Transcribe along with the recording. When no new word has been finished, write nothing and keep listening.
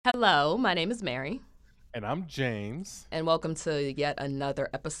Hello, my name is Mary, And I'm James. and welcome to yet another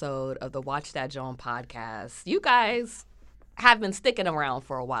episode of the Watch That John podcast. You guys have been sticking around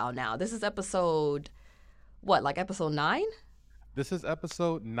for a while now. This is episode, what, like episode 9? This is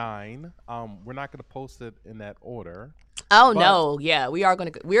episode 9. We're not going to post it in that order, Oh but no, yeah, we are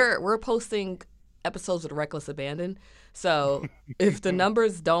gonna we're posting episodes with reckless abandon. So if the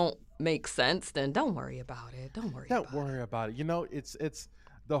numbers don't make sense, then don't worry about it. Don't worry don't about worry about it. It's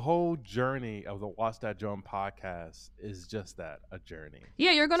the whole journey of the Watch That Joan podcast is just that, a journey. it.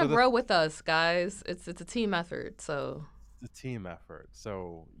 Yeah, you're gonna So the grow with us, guys. It's a team effort. So the team effort.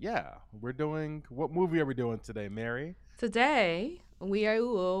 So yeah, we're doing what movie are we doing today, Mary? today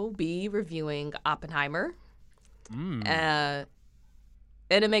will be reviewing Oppenheimer. Mm. Uh,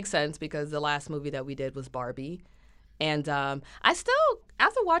 and it makes sense because the last movie that we did was Barbie. And I still,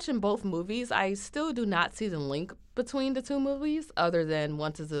 after watching both movies, I still do not see the link between the two movies, other than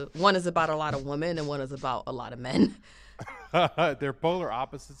one is about a lot of women and one is about a lot of men. They're polar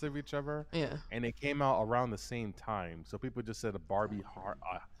opposites of each other, Yeah, and they came out around the same time. So people just said a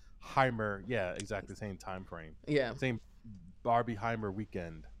Heimer, yeah, exactly the same time frame, yeah. same Barbie Heimer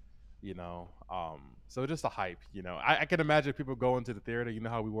weekend. So just a hype. I can imagine people going to the theater. You know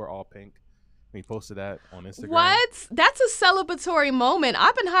how we wore all pink. We posted that on Instagram. What? That's a celebratory moment.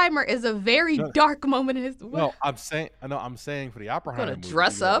 Oppenheimer is a very No, dark moment in his. What? no, I'm saying for the Gonna Oppenheimer movie,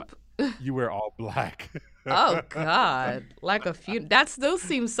 dress up? you wear all black. Oh God, like a few. That still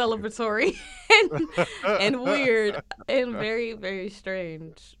seems celebratory and weird and very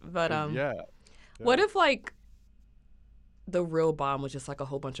strange. But Yeah, what yeah. if like the real bomb was just like a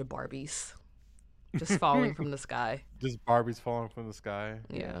whole bunch of Barbies just falling from the sky? Just Barbies falling from the sky.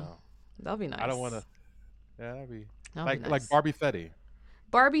 Yeah, Yeah, that'd be I don't want to. nice. Yeah, that'd be That'd be like nice. Barbie Fetty.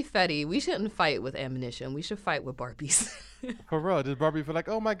 Barbie Fetty. We shouldn't fight with ammunition. We should fight with Barbies. For real, just Barbie feel like,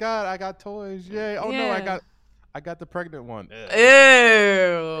 oh my god, I got toys, yay! Oh no, Yeah. I got the pregnant one.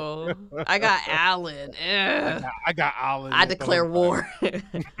 Ew. I got Alan. Ugh. I got Alan I with the whole declare war.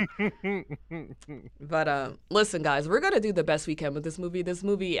 time. But listen, guys, we're gonna do the best we can with this movie. This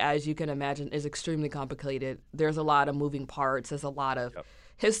movie, as you can imagine, is extremely complicated. There's a lot of moving parts. There's a lot of Yep.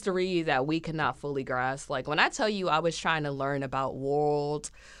 history that we cannot fully grasp. Like when I tell you, I was trying to learn about World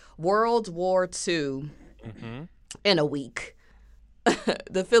War II Hmm. in a week.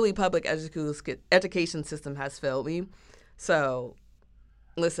 The Philly public education system has failed me. So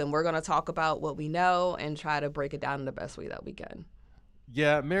listen, we're gonna talk about what we know and try to break it down in the best way that we can.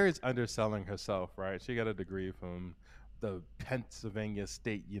 Yeah, Mary's underselling herself, right? She got a degree from the Pennsylvania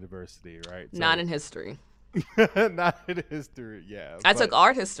State University, right? Not So in history. not in history, yeah, I took but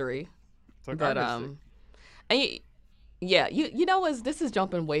art history. took art But history. and yeah, you know what? This is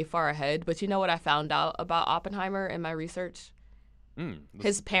jumping way far ahead. But you know what I found out about Oppenheimer in my research? His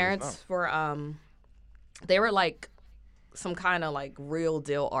Let's know. parents were they were like some kind of like real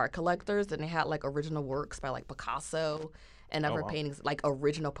deal art collectors, and they had like original works by like Picasso and Oh other wow. paintings, like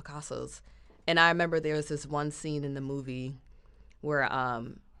original Picassos. And I remember there was this one scene in the movie where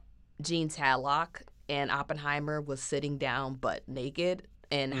Gene Tadlock and Oppenheimer was sitting down but naked,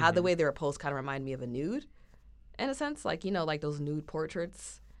 and how the Hmm. way they were posed kind of reminded me of a nude in a sense, like like those nude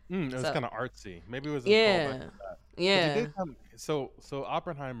portraits. It was So kind of artsy. Maybe it was a callback yeah, to that because he yeah, did come. So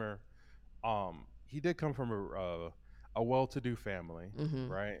Oppenheimer, he did come from a well-to-do family, hmm,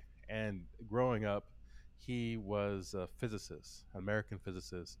 right? And growing up, he was a physicist, an American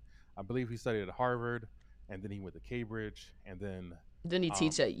physicist. I believe he studied at Harvard, and then he went to Cambridge, and then, didn't he um,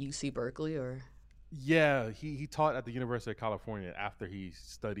 teach at UC Berkeley or? yeah, he taught at the University of California after he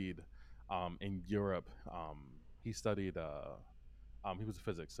studied in Europe. He studied. He was a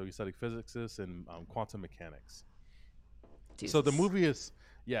physics, so he studied physics and quantum mechanics. So the Jesus. movie is,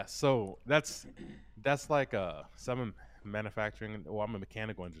 yeah. So that's like some manufacturing. Well, I'm a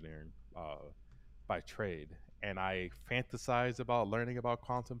mechanical engineer by trade, and I fantasize about learning about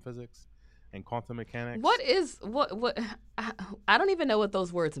quantum physics and quantum mechanics. What I don't even know what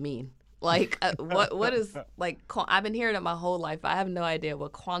those words mean. Like what is like I've been hearing it my whole life. I have no idea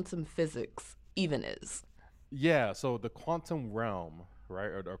what quantum physics even is. Yeah. So the quantum realm, right,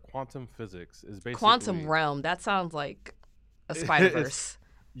 or quantum physics is Quantum basically realm, that sounds like a Spider it's Verse.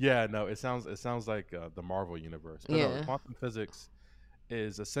 yeah. No, it sounds like the Marvel universe, but no, Yeah. quantum physics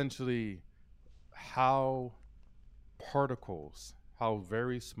is essentially how particles, how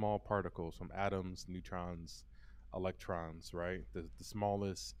very small particles from atoms, neutrons, electrons, right? The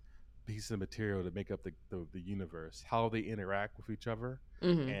smallest piece of material to make up the universe, how they interact with each other,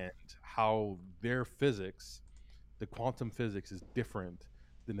 Hmm. and how their physics, the quantum physics, is different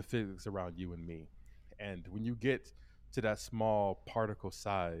than the physics around you and me. And when you get to that small particle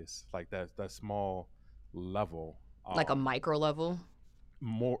size, like that small level, Like a micro level.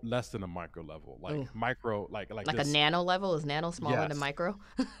 more less than a micro level, like Ooh. micro, like Like a this. nano level? Is nano smaller than Yes, micro?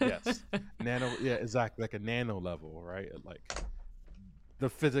 yes, nano. Yeah, exactly, like a nano level, right? Like the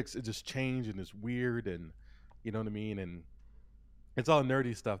physics, it just changed and it's weird, and you know what I mean, and it's all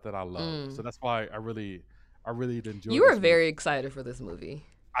nerdy stuff that I love. So Mm. that's why I really enjoy You were this movie. very excited for this movie.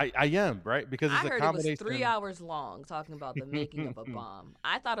 I am right because it's I a heard it was 3 combination. hours long talking about the making of a bomb.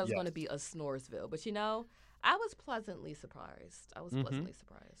 I thought it was going to Yes. be a Snoresville, but I was pleasantly surprised. I was Hmm. pleasantly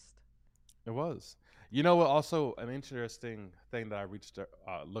surprised. It was. You know what? Also, an interesting thing that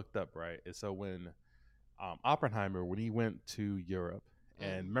I looked up, right, is so when Oppenheimer, when he went to Europe,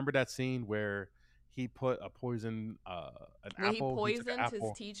 and Mm. remember that scene where he put a poison, an When he apple. He took an poisoned his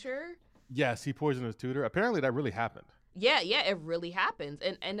apple. teacher. Yes, he poisoned his tutor. Apparently, that really happened. Yeah, yeah, it really happens.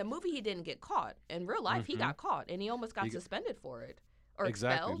 And the movie he didn't get caught. In real life, he Hmm. got caught and he almost got He suspended for it or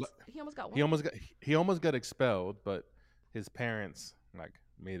exactly. expelled. He almost got He what? almost got he almost got expelled, but his parents like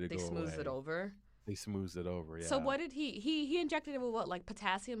made it They go smoothed it away. over. They smoothed it over. So Yeah. what did he injected it with what, like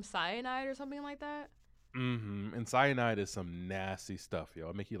potassium cyanide or something like that? And cyanide is some nasty stuff, yo.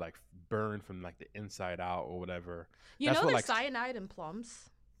 It make you like burn from like the inside out or whatever. You That's know what there's like cyanide in plums.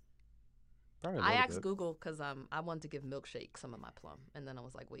 probably a I little asked bit. Google because I wanted to give Milkshake some of my plum, and then I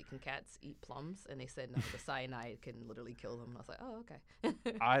was like, "Wait, can cats eat plums?" And they said no, the cyanide can literally kill them. And I was like, "Oh,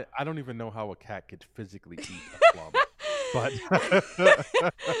 okay." I don't even know how a cat could physically eat a plum, but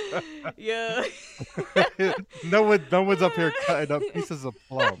Yeah. no one's up here cutting up pieces of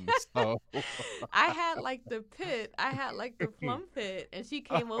plums. So I had like the plum pit, and she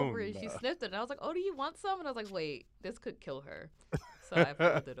came oh over and she no. sniffed it, and I was like, "Oh, do you want some?" And I was like, "Wait, this could kill her," so I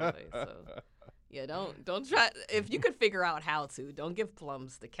pulled it away. So yeah, don't try if you could figure out how to. Don't give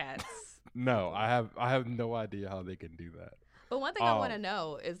plums to cats. No, People. I have no idea how they can do that. But one thing I want Um, to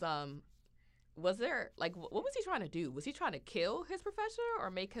know is was there like what was he trying to do? Was he trying to kill his professor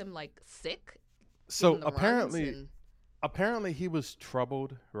or make him like sick, give him so the runs and apparently he was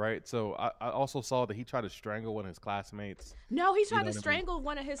troubled, right? So I also saw that he tried to strangle one of his classmates. no, he You tried know to what I mean? strangle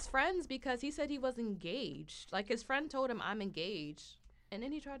one of his friends because he said he was engaged. Like his friend told him I'm engaged, and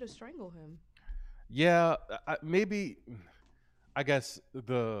then he tried to strangle him. Yeah, maybe. I guess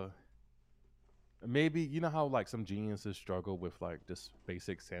the maybe you know how like some geniuses struggle with like just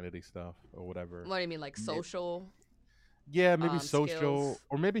basic sanity stuff or whatever. What do you mean, like May- social Yeah, maybe social, skills?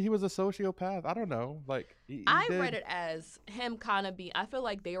 or maybe he was a sociopath. I don't know. Like he I read did, it as him kind of be. I feel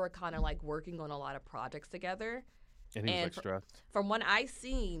like they were kind of like working on a lot of projects together. and he was And like stressed. from what I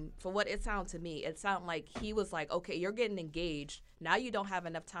seen, for what it sounded to me, it sounded like he was like, okay, you're getting engaged. Now you don't have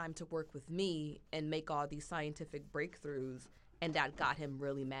enough time to work with me and make all these scientific breakthroughs. And that got him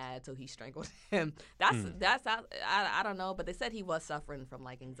really mad, so he strangled him. Hmm. I don't know, but they said he was suffering from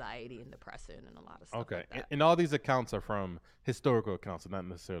like anxiety and depression and a lot of stuff Okay, like that. and all these accounts are from historical accounts, and not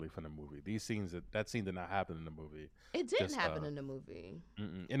necessarily from the movie. These scenes that scene did not happen in the movie. It didn't Just happen in the movie.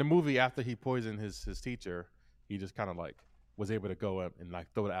 in the movie after he poisoned his teacher, he just kind of like was able to go up and like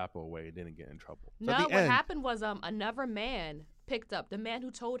throw the apple away and didn't get in trouble. So at No, the what end, happened was another man picked up the man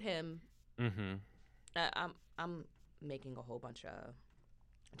who told him. mm-hmm, I'm making a whole bunch of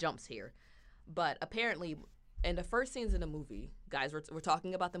jumps here. But apparently, in the first scenes in the movie, guys, we're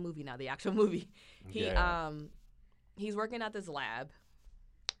talking about the movie now, the actual movie. He yeah, he's working at this lab.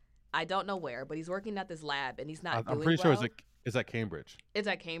 I don't know where, but he's working at this lab and he's not I'm doing pretty sure well. it's at Cambridge. It's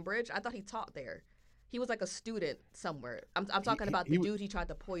at Cambridge. I thought he taught there. He was like a student somewhere. I'm He talking he, about the he dude he tried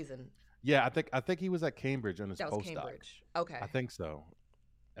to poison. yeah, I think he was at Cambridge on his That was postdoc. Cambridge. Okay. I think so.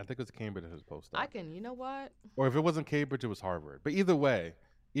 I think it was Cambridge as his I postdoc, can, you know what? or if it wasn't Cambridge, it was Harvard. But either way,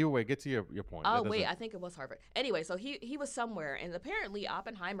 get to your point. Oh That wait, doesn't. I think it was Harvard. Anyway, so he was somewhere, and apparently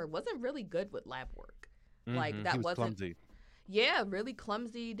Oppenheimer wasn't really good with lab work. Like He that was wasn't. clumsy. Yeah, really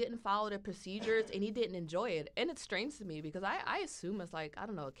clumsy. Didn't follow the procedures, and he didn't enjoy it. And it's strange to me because I assume it's like I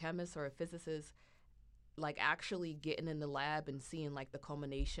don't know a chemist or a physicist like actually getting in the lab and seeing like the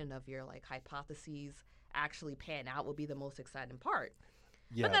culmination of your like hypotheses actually pan out would be the most exciting part.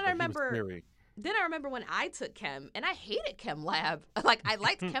 But Yeah, but he was scary. then I remember when I took chem and I hated chem lab. Like I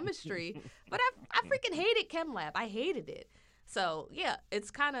liked chemistry, but I freaking hated chem lab. I hated it. So yeah, it's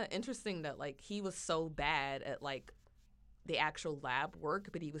kind of interesting that like he was so bad at like the actual lab work,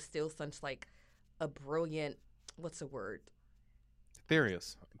 but he was still such like a brilliant what's the word?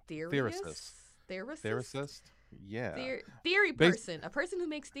 Theorist, Theorist? theorist, Theorist? theorist. Yeah. Theory Bas- person. A person who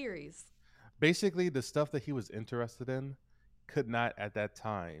makes theories. Basically, the stuff that he was interested in could not at that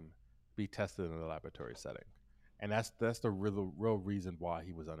time be tested in a laboratory setting, and that's the real reason why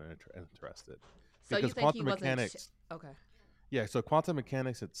he was uninterested. So you because think he quantum wasn't? mechanics, Okay. yeah, so quantum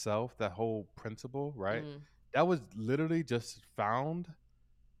mechanics itself, that whole principle, right? Mm. That was literally just found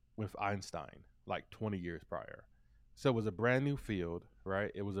with Einstein like 20 years prior. So it was a brand new field,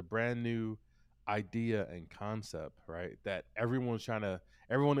 right? It was a brand new idea and concept, right? That everyone,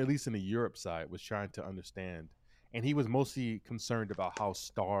 at least in the Europe side, was trying to understand. And he was mostly concerned about how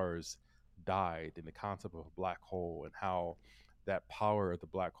stars died and the concept of a black hole and how that power of the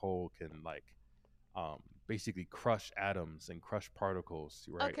black hole can basically crush atoms and crush particles,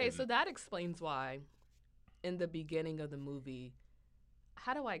 right? Okay, so And that explains why in the beginning of the movie,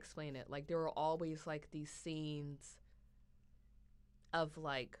 how do I explain it? Like there were always like these scenes of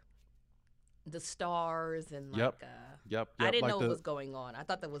like the stars and yep, like I yep. didn't Like know what the was going on. I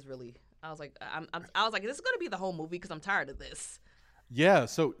thought that was really I was like I was like this is going to be the whole movie cuz I'm tired of this. yeah,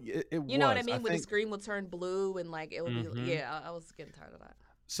 so it You know what I was. I mean? Where the think. screen will turn blue and like it will be Hmm. yeah, I was getting tired of that.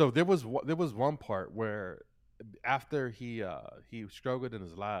 So there was one part where after he struggled in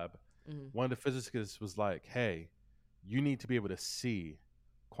his lab, Mhm. one of the physicists was like, "Hey, you need to be able to see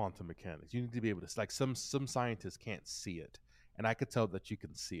quantum mechanics. You need to be able to like some scientists can't see it, and I could tell that you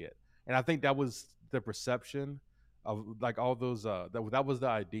can see it." And I think that was the perception of like all those that was the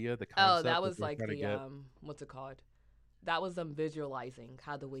idea, the Oh, that concept that was they were like trying to the get. what's it called? That was them visualizing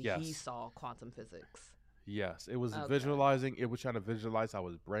how the way he Yes. saw quantum physics. Yes, it was Okay. visualizing. It was trying to visualize how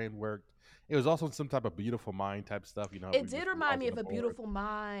his brain worked. It was also some type of beautiful mind type stuff. You know, It did I remind was me on of the A board. Beautiful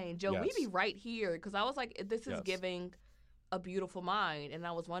Mind. Joe, we be Yes, right here because I was like, this is yes. giving A Beautiful Mind. And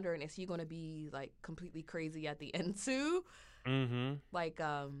I was wondering, is he going to be like completely crazy at the end too? Mm-hmm. Like,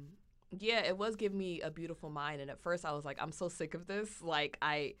 yeah, it was giving me A Beautiful Mind. And at first I was like, I'm so sick of this. Like,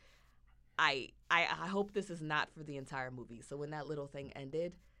 I hope this is not for the entire movie. So when that little thing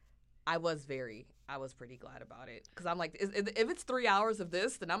ended, I was pretty glad about it because I'm like, if it's 3 hours of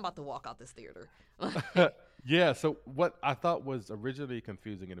this, then I'm about to walk out this theater. Like, Yeah. So what I thought was originally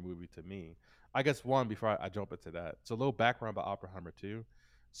confusing in the movie to me, I guess one before I jump into that. So a little background about Oppenheimer too.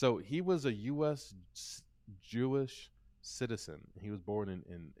 So he was a U.S. Jewish citizen. He was born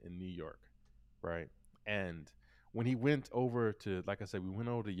in New York, right? And when he went over to, like I said, we went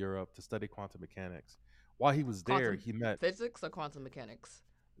over to Europe to study quantum mechanics. While he was there, quantum he met physics or quantum mechanics?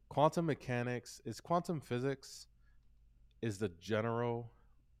 quantum mechanics. Is quantum physics is the general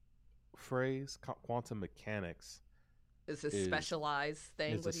phrase. Quantum mechanics Is his is specialized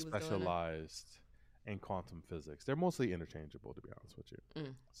thing is a what he was doing? specialized in quantum physics. They're mostly interchangeable, to be honest with you.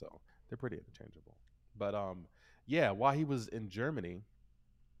 Mm. So they're pretty interchangeable. But yeah, while he was in Germany,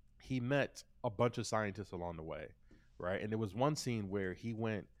 he met a bunch of scientists along the way, right? And there was one scene where he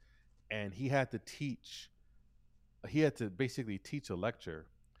went and he had to teach. He had to basically teach a lecture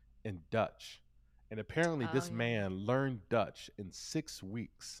in Dutch. And apparently, Oh this yeah, man learned Dutch in 6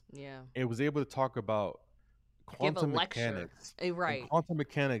 weeks yeah. and was able to talk about Give a quantum lecture, mechanics right?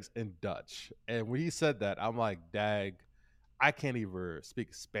 in Dutch. And when he said that, I'm like, dag, I can't even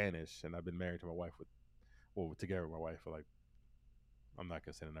speak Spanish. And I've been married to my wife together with my wife for like, I'm not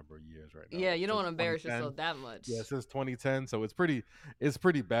gonna say the number of years right now, Yeah, but you don't since want to embarrass 2010. yourself that Yeah, much. since 2010. So it's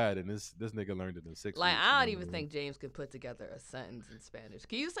pretty bad. And this nigga learned it in six Like weeks. You I know don't what I even mean? think James can put together a sentence in Spanish.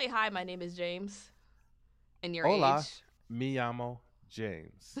 Can you say hi? My name is James, and your Hola, age? me llamo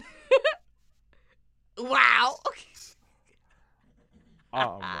James. Wow.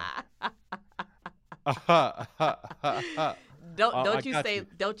 Um, I Don't you got say? you.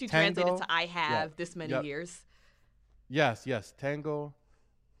 Don't you translate it to Tango. I Yeah. have this many Yep. years? Yes. Yes. Tango.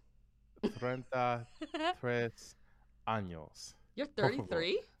 33 años. You're Por favor.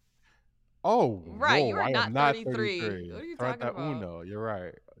 33. Oh, Right, you whoa. are I am not not 33. What 33. are you talking Treinta about? uno. You're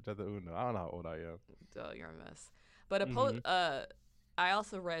right. Treinta uno. I don't know how old I am. Oh, you're a mess. But Hmm. I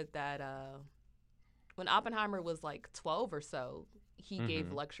also read that when Oppenheimer was like 12 or so, he gave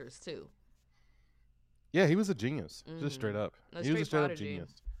Hmm. lectures too. Yeah, he was a genius. Just straight Mm-hmm. up. A He was a straight straight up prodigy.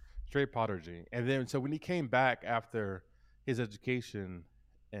 genius. Straight prodigy. And then, so when he came back after his education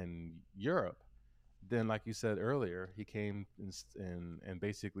in Europe, then, like you said earlier, he came and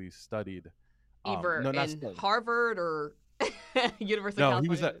basically studied. Either No, not in studied. Harvard or University of No,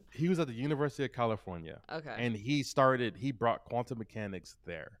 California. he was at the University of California, Okay. and he brought quantum mechanics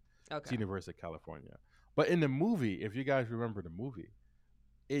there to Okay. University of California. But in the movie, if you guys remember the movie,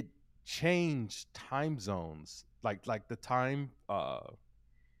 it changed time zones, like the time, not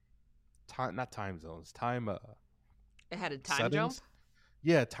time zones, time It had a time jump. settings.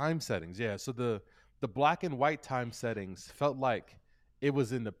 Yeah, time settings. Yeah, so the black and white time settings felt like it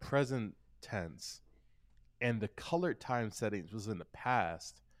was in the present tense, and the colored time settings was in the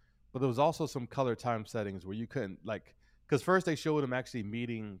past. But there was also some color time settings where you couldn't, like, because first they showed him actually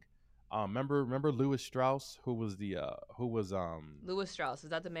meeting Remember Lewis Strauss, who was Louis Strauss, is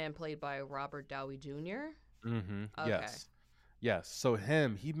that the man played by Robert Downey Jr.? Okay. yes. Yes. So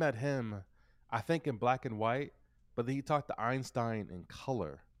he met him, I think in black and white, but then he talked to Einstein in color.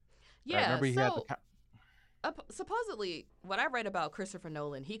 Right? Yeah, Remember he had the so supposedly, what I read about Christopher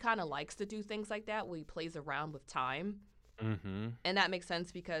Nolan, he kind of likes to do things like that where he plays around with time. mm-hmm. And that makes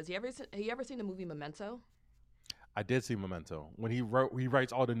sense because you ever seen the movie Memento? I did see Memento. When he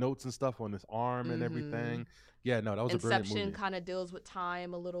writes all the notes and stuff on his arm and Mm-hmm. everything. Yeah, no, that was a brilliant Inception movie. kind of deals with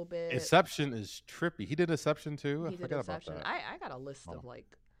time a little bit. Inception is trippy. He did Inception too. I He did forgot about Inception. that. I got a list of Oh.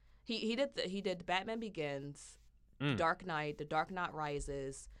 like, he did Batman Begins, Mm, The Dark Knight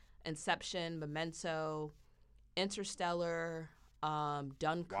Rises, Inception, Memento, Interstellar, wow.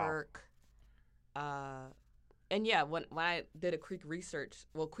 Dunkirk, uh, and yeah, when I did a quick research,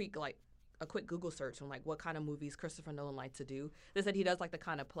 well, quick like a quick Google search on like what kind of movies Christopher Nolan likes to do, they said he does like to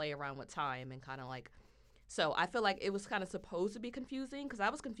kind of play around with time and kind of like. So I feel like it was kind of supposed to be confusing because I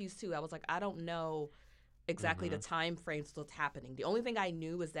was confused too. I was like, I don't know exactly the Mm-hmm. time frames that's happening. The only thing I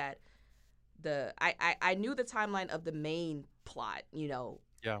knew is that I knew the timeline of the main plot,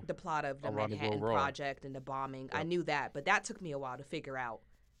 Yeah. the plot of the Around the world Manhattan roll. Project and the bombing. I Yep. knew that, but that took me a while to figure out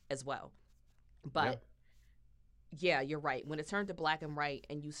as well. Yeah. But yeah, you're right. When it turned to black and white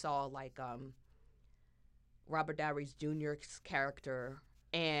and you saw like Robert Downey Jr.'s character,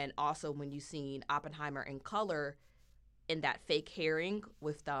 and also when you seen Oppenheimer in color in that fake hearing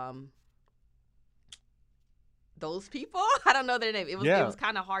with those people, I don't know their name. It Yeah. was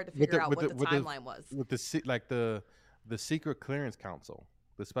kind of hard to With figure the out with what the the with the timeline was. with the secret clearance council,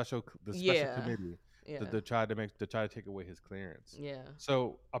 the special Yeah, committee yeah, to try to take away his clearance. yeah.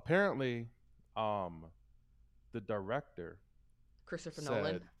 So apparently, um, the director Christopher said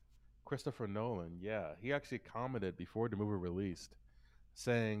Nolan. Christopher Nolan, yeah, he actually commented before the movie released,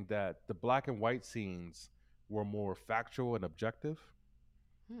 saying that the black and white scenes were more factual and objective,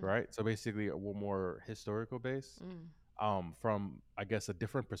 Hmm. right? So basically, were more historical based. Mm. From I guess a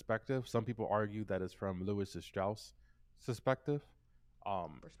different perspective. Some people argue that it's from Lewis Strauss' perspective,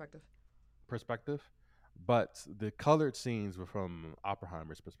 um, Perspective. perspective, but the colored scenes were from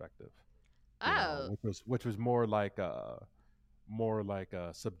Oppenheimer's perspective. Oh, Which was more like a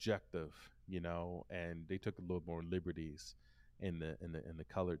subjective, and they took a little more liberties in the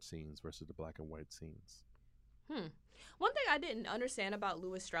colored scenes versus the black and white scenes. hmm. One thing I didn't understand about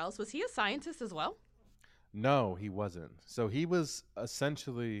Louis Strauss was he a scientist as well? No, he wasn't. So he was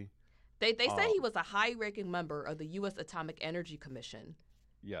essentially, They said um, he was a high ranking member of the U.S. Atomic Energy Commission,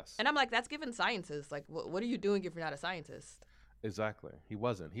 yes, and I'm like, that's given scientists. Like, what are you doing if you're not a scientist? exactly. He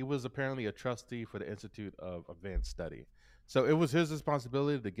wasn't. He was apparently a trustee for the Institute of Advanced Study. So it was his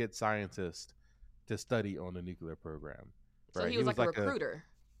responsibility to get scientists to study on the nuclear program. So Right? he He was was like a like a recruiter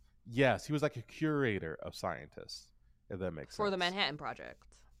yes, he was like a curator of scientists, if that makes for the sense, Manhattan Project.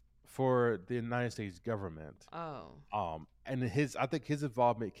 for the United States government. Oh, And I think his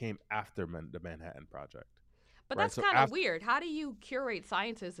involvement came after the Manhattan Project, but right? that's So kind of after weird. How do you curate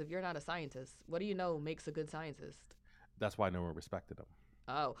scientists if you're not a scientist? What do you know makes a good scientist? that's why no one respected him,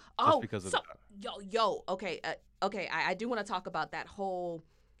 Oh, just oh, because of so that. yo, okay, okay. I do want to talk about that whole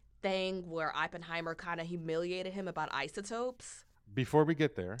thing where Oppenheimer kind of humiliated him about isotopes. Before we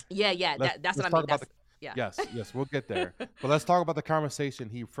get there, Yeah, yeah. let's That's what let's I talk mean. about the That's yeah. yes, we'll get there. But let's talk about the conversation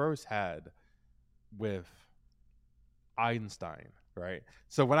he first had with Einstein, right?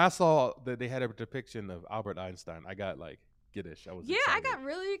 So when I saw that they had a depiction of Albert Einstein, I got like giddish. I was Yeah, I excited. got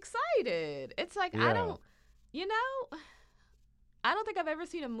really excited. It's like Yeah. you know, I don't think I've ever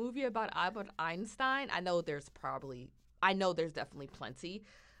seen a movie about Albert Einstein. I know there's definitely plenty,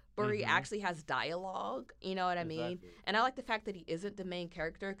 but he Mm-hmm. actually has dialogue. You know what I mean? Exactly. And I like the fact that he isn't the main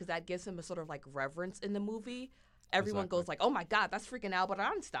character because that gives him a sort of like reverence in the movie. Everyone Exactly. goes like, "Oh my God, that's freaking Albert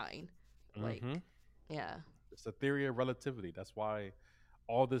Einstein!" Mm-hmm. Like, yeah. It's a theory of relativity. That's why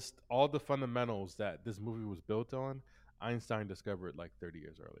all the fundamentals that this movie was built on, Einstein discovered like 30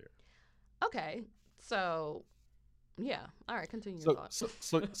 years earlier. Okay, so yeah. All right, continue your So thought. so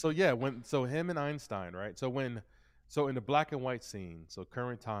so so yeah, when so him and Einstein, right? So in the black and white scene, so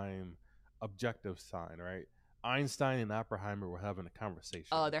current time, objective sign, right? Einstein and Oppenheimer were having a conversation,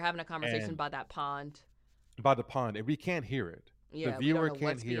 Oh, they're having a conversation and by that pond. by the pond, and we can't hear it. The Yeah, we don't viewer know can't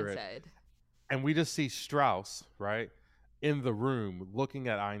what's being hear it, said. and we just see Strauss, right, in the room looking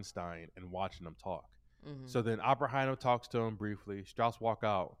at Einstein and watching them talk. Hmm. So then Oppenheimer talks to him briefly. Strauss walk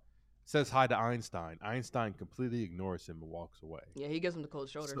out, says hi to Einstein. Einstein completely ignores him and walks away. Yeah, he gives him the cold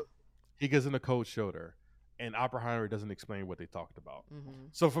shoulder. So he gives him a cold shoulder, and Oppenheimer doesn't explain what they talked about. Hmm.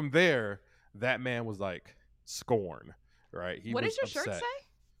 So from there, that man was like scorn, right? He What was does your shirt upset. say?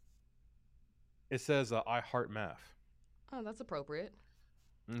 It says I heart math. Oh, that's appropriate.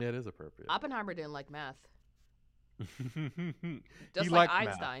 Yeah, it is appropriate. Oppenheimer didn't like math, He just like liked math.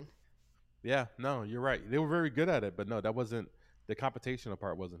 Einstein. Yeah, no, you're right. They were very good at it, but no, that wasn't the computational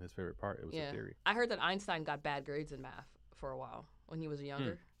part. Wasn't his favorite part. It was the Yeah, theory. I heard that Einstein got bad grades in math for a while when he was Hmm,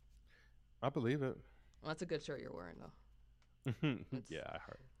 younger. I believe it. Well, that's a good shirt you're wearing though. It's, Yeah, I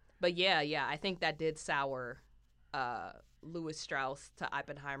heard. but yeah, I think that did sour uh Louis Strauss to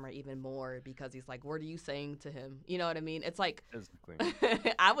Oppenheimer even more because he's like, what are you saying to him? You know what I mean? It's like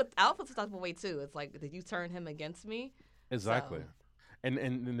Exactly. I would feel some type of way too. It's like, did you turn him against me? Exactly. So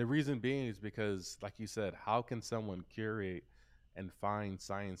And the reason being is because, like you said, how can someone curate and find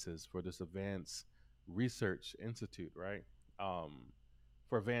sciences for this advanced research institute, right? Um,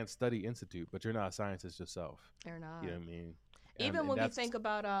 for advanced study institute, but you're not a scientist yourself. they're You know not. what I mean? Even And when we that's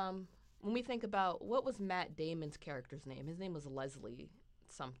think about what was Matt Damon's character's name? His name was Leslie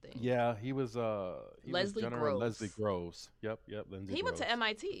something. yeah, he was Leslie General Leslie Groves. Groves. Yep, Lindsay He went to Groves.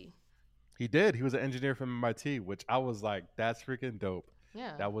 MIT. He did. He was an engineer from MIT, which I was like, that's freaking dope.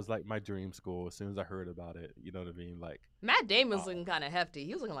 Yeah. That was like my dream school. As soon as I heard about it, you know what I mean? Like, Matt Damon's uh, looking kind of hefty.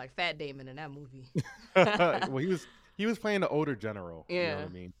 He was looking like Fat Damon in that movie. well, he was playing the older general. You know what Yeah. I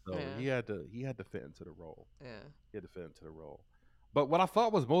mean? So Yeah. he had to fit into the role. Yeah. He had to fit into the role. But what I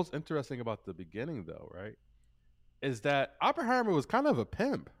thought was most interesting about the beginning, though, right, is that Oppenheimer was kind of a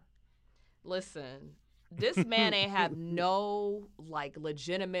pimp. Listen, this man ain't have no like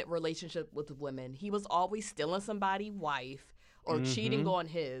legitimate relationship with women. He was always stealing somebody's wife or cheating Hmm. on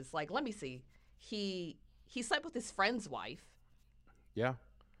his. Like, let me see. He slept with his friend's wife. Yeah,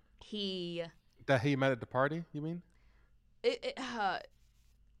 He that he met at the party. You mean? it, it,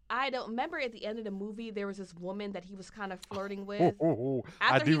 I don't remember at the end of the movie there was this woman that he was kind of flirting with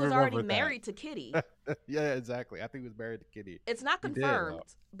I after he do was already remember that. married to Kitty. Yeah, exactly. I think he was married to Kitty. It's not He did. confirmed,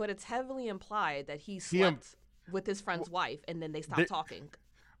 but it's heavily implied that he He slept with his friend's w- wife and then they stopped they, talking.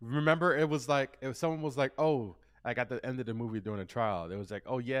 remember it was like if someone was like, "Oh," like at the end of the movie during the trial, it was like,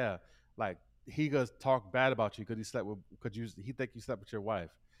 "Oh yeah, like he goes talk bad about you because he slept with because you he think you slept with your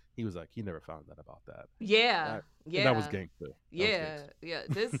wife." He was like, he never found out about that. Yeah, That and that was yeah, gangster. That was yeah, gangster. yeah.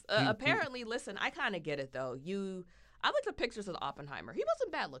 This apparently, listen, I kind of get it though. I looked at pictures of Oppenheimer. He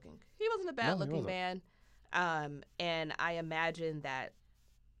wasn't bad looking. He wasn't a bad No, he looking wasn't. man. And I imagine that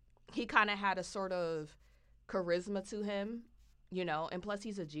he kind of had a sort of charisma to him, and plus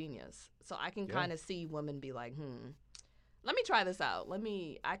he's a genius. So I can Yeah. kind of see women be like, let me try this out.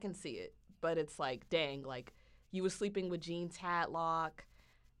 I can see it. But it's like, dang, like you was sleeping with Gene Tadlock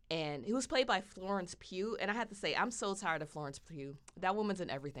and he was played by Florence Pugh. And I have to say, I'm so tired of Florence Pugh. That woman's in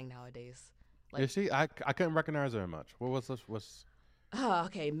everything nowadays. Like, Is she? I couldn't recognize her much. What was this? Was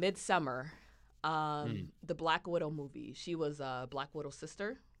okay, Midsummer, mm. the Black Widow movie. She was Black Widow's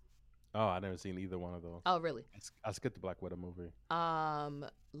sister. Oh, I never seen either one of those. Oh, really? I skipped the Black Widow movie.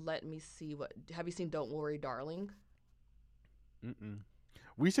 Let me see. What have you seen? Don't Worry, Darling. Mm-mm.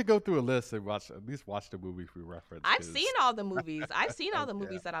 We should go through a list and watch at least watch the movies we reference I've seen because all the movies. I've seen all the yeah.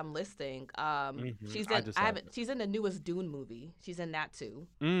 movies that I'm listing. Hmm. She's I in. just I haven't. haven't. She's in the newest Dune movie. She's in that too.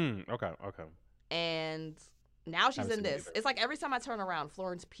 Okay, okay. And now she's Haven't in seen that this. either. It's like every time I turn around,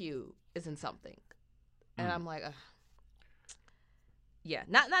 Florence Pugh is in something, and Mm. I'm like, ugh. Yeah.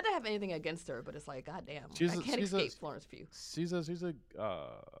 Not to have anything against her, but it's like, goddamn, like, She's I a, can't she's a escape Florence Pugh. she's a.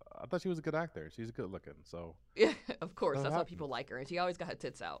 I thought she was a good actor. She's good looking. So Yeah, of course. what That's why people happens? like her, and she always got her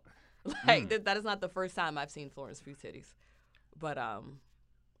tits out. Like Mm. that is not the first time I've seen Florence Pugh titties, but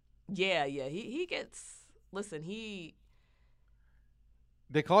yeah. He gets. Listen,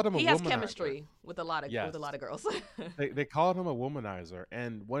 They called him a he has womanizer. chemistry with a lot of Yes, girls. they called him a womanizer,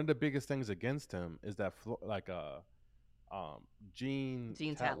 and one of the biggest things against him is that like Jean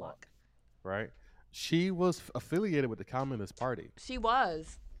Jean Tatlock, Tatlock. right? She was affiliated with the Communist Party, She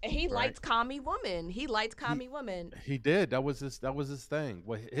was. And he right? liked commie women. He liked He commie women. he did. That was his thing.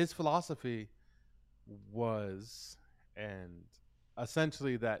 What his philosophy was, and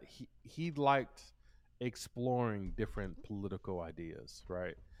essentially that he liked exploring different political ideas,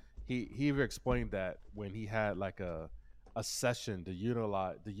 right? He even explained that when he had like a session to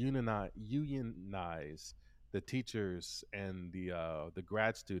unionize the teachers and the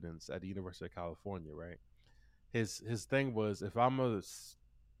grad students at the University of California, right? His thing was, if I'm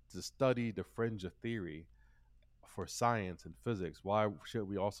to study the fringe of theory for science and physics, why should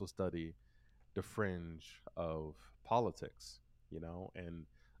we also study the fringe of politics? And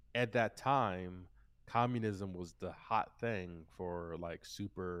at that time, communism was the hot thing for like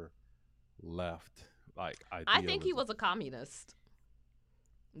super left, like I think he idealism. was a communist.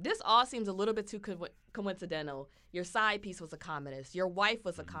 This all seems a little bit too coincidental. Your side piece was a communist. Your wife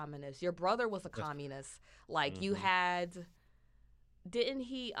was a Mhm. communist. Your brother was a Yes. communist. Like you Hmm. had, didn't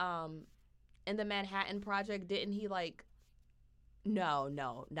he? In the Manhattan Project, didn't he like? No,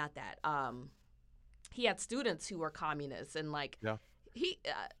 no, not that. He had students who were communists, and like Yeah. he.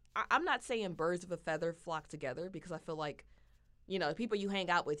 I'm not saying birds of a feather flock together because I feel like the people you hang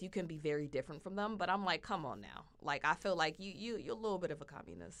out with, you can be very different from them. But I'm like, come on now. Like I feel like you're a little bit of a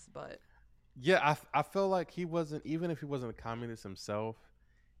communist, but Yeah, I feel like he wasn't, even if he wasn't a communist himself,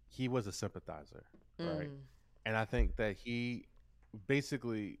 he was a sympathizer, right? mm. And I think that he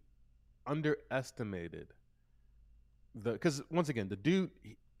basically underestimated because once again, the dude,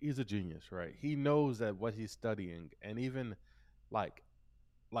 he's a genius, right? He knows that what he's studying, and even like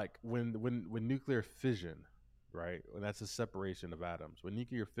when nuclear fission, right? When that's a separation of atoms. When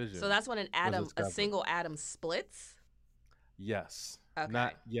nuclear So fission that's when was a discovered. single atom splits. Yes. Okay.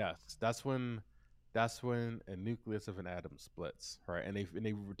 Not yes. That's when a nucleus of an atom splits, right? And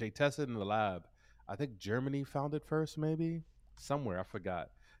they tested in the lab. I think Germany found it first, maybe somewhere I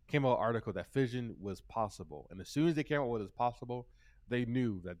forgot. Came out an article that fission was possible, and as soon as they came out with it was possible, they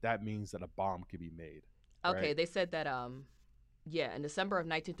knew that that means that a bomb could be made, Okay. right? They said that yeah, in December of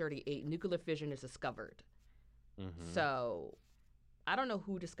 1938, nuclear fission is discovered. Mm-hmm. So I don't know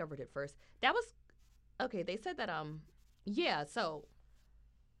who discovered it first. That was okay. They said that yeah. So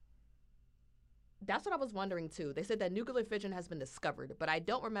that's what I was wondering too. They said that nuclear fission has been discovered, but I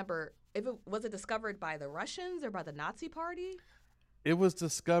don't remember if it was it discovered by the Russians or by the Nazi Party. It was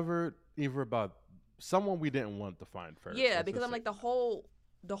discovered either by someone we didn't want to find first. Yeah, Let's because just I'm say like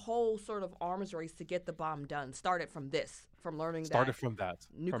the whole sort of arms race to get the bomb done started from this, from learning started that from that,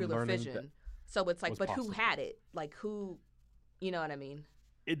 from nuclear learning that fission. So it's like, was but who possible. had it? Like who, you know what I mean?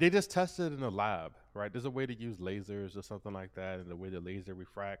 They just tested it in a lab, right? There's a way to use lasers or something like that, and the way the laser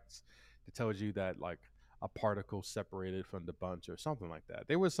refracts, it tells you that like a particle separated from the bunch or something like that.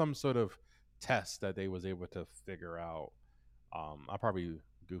 There was some sort of test that they was able to figure out. I probably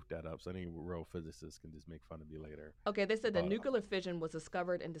goofed that up, so any real physicists can just make fun of me later. Okay, they said that But nuclear fission was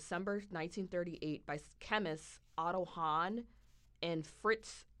discovered in December 1938 by chemists Otto Hahn and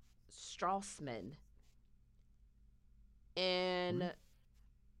Fritz Strassmann. hmm? And Hmm.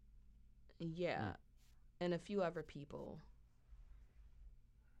 yeah, and a few other people.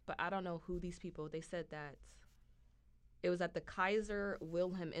 But I don't know who these people. They said that it was at the Kaiser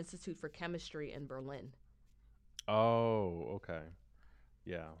Wilhelm Institute for Chemistry in Berlin. Oh, okay,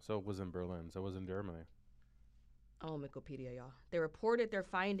 yeah. So it was in Berlin. So it was in Germany. Oh, Wikipedia, y'all. They reported their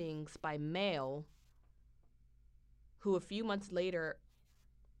findings by mail, who a few months later.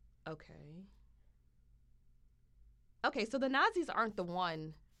 Okay. Okay, so the Nazis aren't the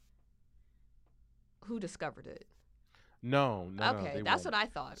one who discovered it. No, no, no, Okay, they that's weren't. what I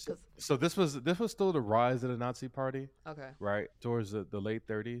thought. So, Cause so this was still the rise of the Nazi Party, okay, right? Towards the late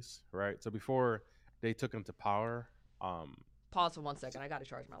 30s, right? So before they took into power, um, pause for 1 second. I got to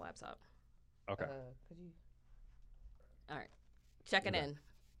charge my laptop. okay, Could you? All right, checking okay, in.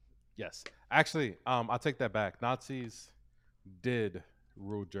 yes, actually, I'll take that back. Nazis did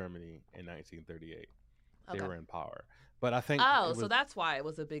rule Germany in 1938. They Okay. were in power, but I think Oh, it so was that's why it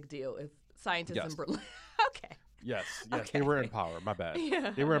was a big deal. If scientists in yes, Berlin. Okay. yes, they were in Okay. power. My bad.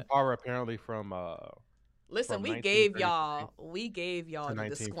 They were Yeah. in power apparently Listen, from we gave 1933 y'all we gave to y'all the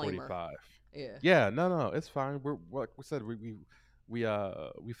disclaimer. 1945. Yeah. Yeah, no, no, it's fine. We're like we said, we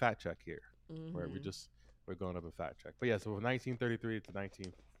fact check here, right? Mhm. We're going up and fact check. But yeah, so from 1933 to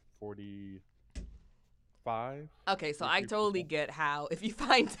 1945, Okay, so I 33, totally 45. get how if you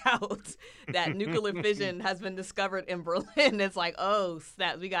find out that nuclear fission has been discovered in Berlin, it's like, oh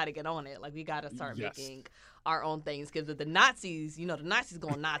snap, we got to get on it. Like we got to start Yes, making our own things because the Nazis, the Nazis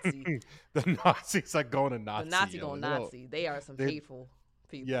going Nazi, the Nazis are going to the Nazi, Nazi yo. going Nazi. They are some They hateful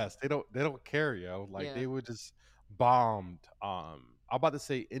people. yes, they don't care, yo. Like Yeah. they would just bombed. I'm about to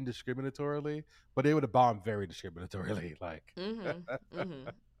say indiscriminatorily, but they would have bombed very discriminatorily. Like Mhm.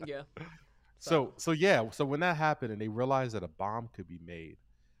 Mhm. Yeah. So so yeah. So when that happened and they realized that a bomb could be made,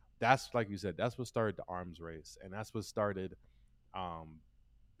 that's like you said, that's what started the arms race, and that's what started um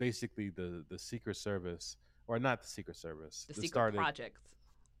basically the Secret Service, or not the Secret Service. the That secret started projects.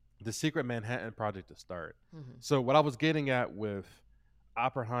 the secret Manhattan Project to start. Mhm. So what I was getting at with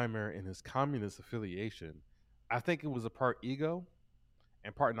Oppenheimer and his communist affiliation, I think it was a part ego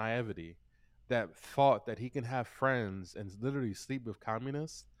and part naivety that thought that he can have friends and literally sleep with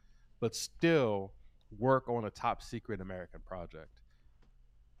communists, but still work on a top secret American project.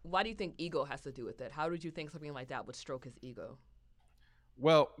 Why do you think ego has to do with it? How did you think something like that would stroke his ego?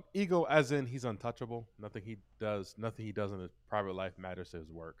 Well, ego as in he's untouchable. Nothing he does in his private life matters to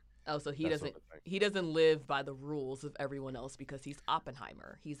his work. Oh, so That sort of thing. he doesn't live by the rules of everyone else because he's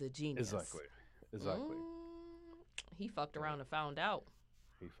Oppenheimer. He's a genius. Exactly. Exactly. Mm, he fucked And around and found out.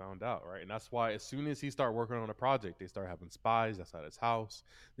 he found out, right? And that's why as soon as he started working on a project, they start having spies outside his house.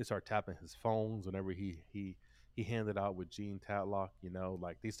 They start tapping his phones whenever he handed out with Gene Tatlock,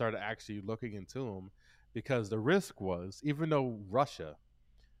 like they started actually looking into him because the risk was, even though Russia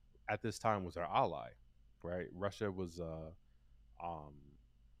at this time was our ally, right? Russia um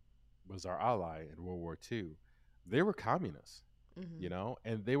was our ally in World War II. They were communists, Hmm.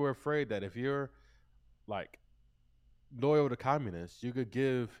 and they were afraid that if you're like loyal to communists, you could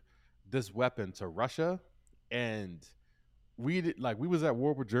give this weapon to Russia, and we was at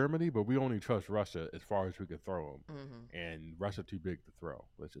war with Germany, but we only trust Russia as far as we could throw them, Hmm. and Russia too big to throw.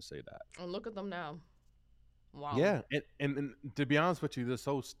 Let's just say that. And look at them now. Wow. Yeah, and to be honest with you, this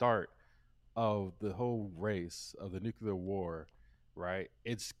whole start of the whole race of the nuclear war, right?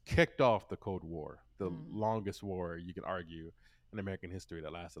 It's kicked off the Cold War, the Mm. longest war you can argue in American history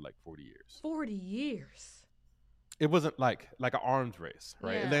that lasted like 40 years. 40 years. It wasn't like an arms race,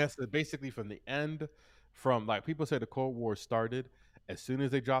 right? It Yeah. lasted basically from the end, from like people say the Cold War started as soon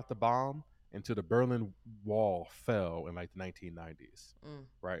as they dropped the bomb until the Berlin Wall fell in like the 1990s, Mm.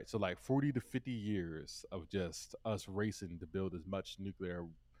 right? So like 40 to 50 years of just us racing to build as much nuclear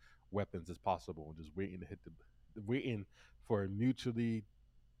weapons as possible and just waiting to hit waiting for mutually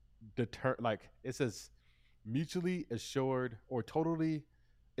like it says mutually assured or totally,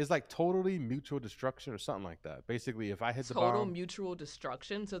 it's like totally mutual destruction or something like that. Basically, if I hit the Total bomb, mutual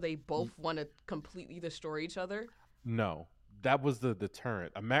destruction. So they both want to completely destroy each other. no, that was the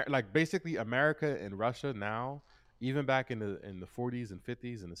deterrent. Like basically America and Russia now, even back in the 40s and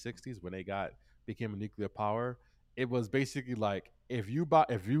 50s and the 60s when they got became a nuclear power, it was basically like if you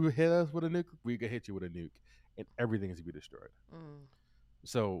hit us with a nuke, we could hit you with a nuke, and everything is gonna be destroyed. Mm.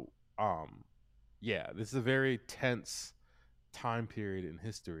 So, yeah, this is a very tense time period in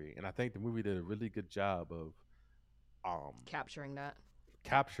history, and I think the movie did a really good job of um Capturing that.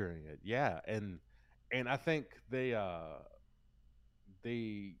 capturing it. Yeah, and I think they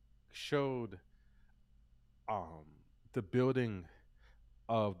showed um the building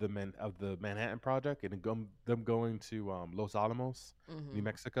of the Manhattan Project and them going to Los Alamos, New Hmm.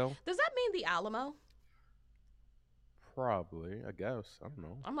 Mexico. Does that mean the Alamo? Probably, I guess. I don't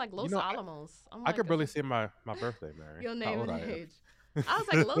know. I'm like You Los know, Alamos. I'm I like, could barely say my birthday, Mary. your How name old and I age. I was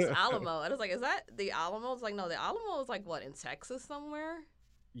like Los am. Alamo. I was like, is that the Alamo? It's like, no, the Alamo is like what, in Texas somewhere?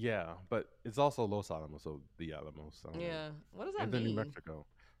 Yeah, but it's also Los Alamos, so the Alamos. I don't know. Yeah. What does that And then New mean? Mexico.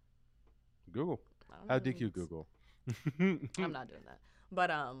 Google. I don't know Have what it DQ means. Google. I'm not doing that. But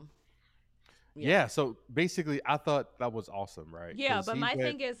yeah. Yeah, so basically, I thought that was awesome, right? Yeah, Because but he my went.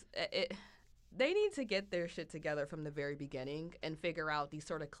 thing is, they need to get their shit together from the very beginning and figure out these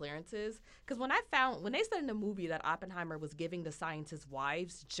sort of clearances. Because when they said in the movie that Oppenheimer was giving the scientists'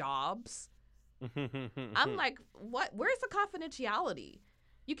 wives jobs, I'm like, what? Where's the confidentiality?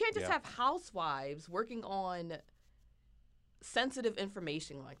 You can't just Yeah, have housewives working on sensitive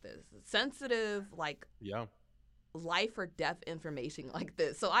information like this, sensitive, like yeah, life or death information like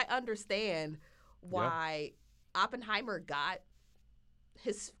this. So I understand yeah, why Oppenheimer got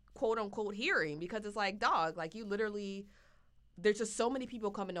his quote unquote hearing, because it's like, dog, like you literally, there's just so many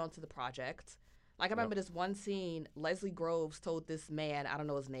people coming onto the project. Like I yeah. remember this one scene, Leslie Groves told this man, I don't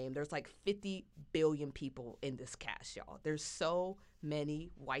know his name, there's like 50 billion people in this cast, y'all. There's so many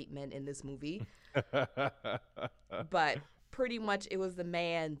white men in this movie. But pretty much it was the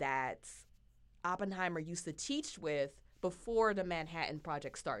man that Oppenheimer used to teach with before the Manhattan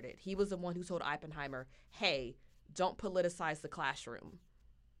Project started. He was the one who told Oppenheimer, hey, don't politicize the classroom.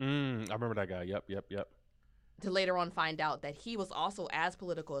 I remember that guy. Yep, yep, yep. To later on find out that he was also as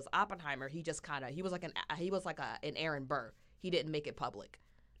political as Oppenheimer. He just kind of he was like an Aaron Burr. He didn't make it public.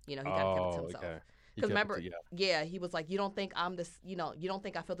 He kind of kept it to Oh, himself. okay. He Because kept it to remember, yeah, he was like, you don't think I'm this, you don't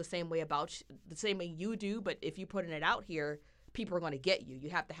think I feel the same way about the same way you do, but if you're putting it out here, people are going to get you. You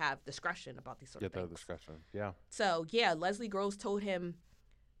have to have discretion about these sort of get the things. discussion. Yeah, So yeah, Leslie Groves told him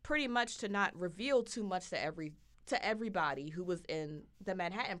pretty much to not reveal too much to everybody who was in the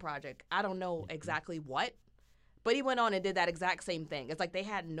Manhattan Project. I don't know hmm exactly what, but he went on and did that exact same thing. It's like they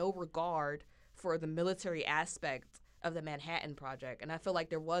had no regard for the military aspect of the Manhattan Project. And I feel like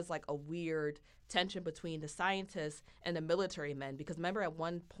there was like a weird tension between the scientists and the military men, because remember at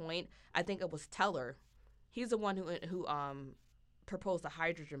one point, I think it was Teller. He's the one who proposed the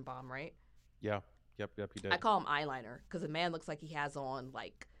hydrogen bomb, right? yeah, yep, yep. He I did. call him eyeliner because the man looks like he has on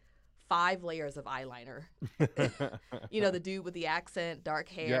like 5 layers of eyeliner. The dude with the accent, dark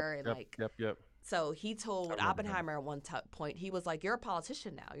Yep, hair, and yep, like, yep, yep. so he I told remember him. Oppenheimer at one point, he was like, "You're a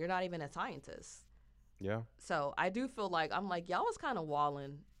politician now. You're not even a scientist." Yeah, So I do feel like I'm like y'all was kind of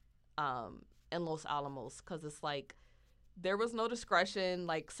walling, in Los Alamos because it's like there was no discretion,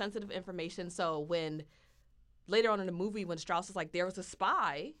 like sensitive information. So when later on in the movie, when Strauss was like, there was a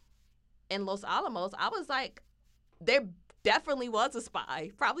spy in Los Alamos, I was like, there definitely was a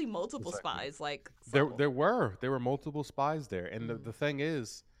spy, probably multiple exactly. spies. Like, There so. there were multiple spies there, and the, Mm, the thing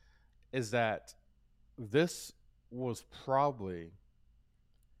is that this was probably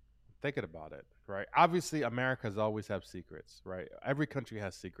thinking about it, right? Obviously, America's always have secrets, right? Every country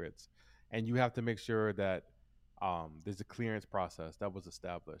has secrets, and you have to make sure that there's a clearance process that was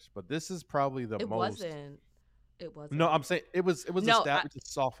established. But this is probably the it most. wasn't. It No, wasn't. I'm saying it was No. established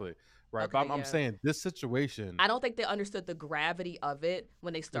softly, right? But Okay. I'm Yeah. saying this situation I don't think they understood the gravity of it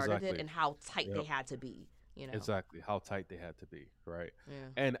when they started it exactly. and how tight they Yep. had to be. You know. Exactly how tight they had to be, right? Yeah.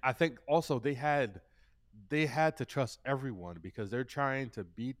 And I think also they had to trust everyone because they're trying to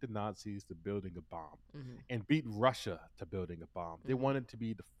beat the Nazis to building a bomb Mhm. and beat Russia to building a bomb. They Mhm. wanted to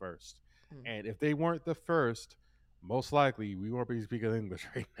be the first. Mhm. And if they weren't the first, most likely we won't be speaking English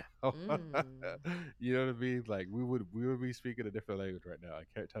right now. Mm. You know what I mean? Like we would be speaking a different language right now. I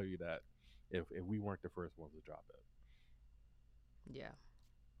can't tell you that if we weren't the first ones to drop it. Yeah.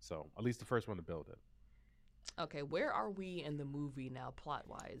 So at least the first one to build it. Okay, where are we in the movie now, plot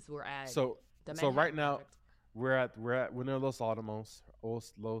wise? We're at So the so right Manhattan now Project. we're near Los Alamos.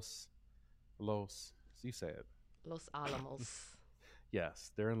 Los. You say it. Los Alamos.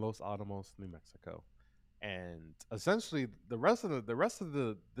 Yes, they're in Los Alamos, New Mexico, and essentially the rest of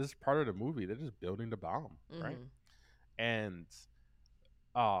the this part of the movie they're just building the bomb, right? Mm-hmm. And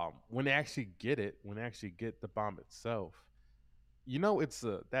when they actually get the bomb itself, it's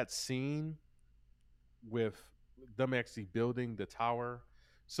that scene with them actually building the tower.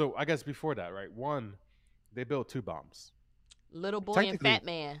 So I guess before that, right? One, they built two bombs. Little Boy and Technically, Fat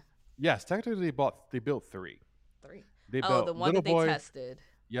Man. yes, technically they built three. 3. They Oh, the built one Little that they Boy. tested.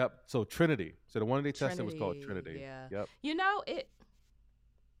 Yep. So Trinity. So the one they tested was called Trinity, Trinity. yeah. Yep. It.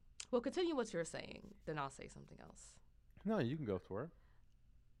 Well, continue what you're saying, then I'll say something else. No, you can go for it.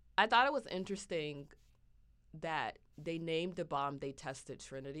 I thought it was interesting that they named the bomb they tested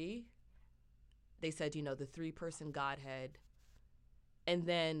Trinity. They said, the 3-person Godhead. And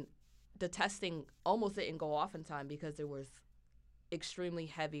then the testing almost didn't go off in time because there was extremely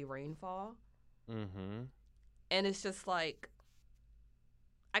heavy rainfall. Mm-hmm. And it's just like,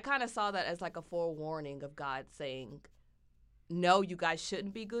 I kind of saw that as like a forewarning of God saying, no, you guys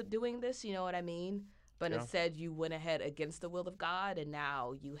shouldn't be good doing this. You know what I mean? But Yeah. instead, you went ahead against the will of God. And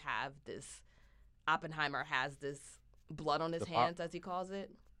now you have this, Oppenheimer has this blood on his The power. hands, as he calls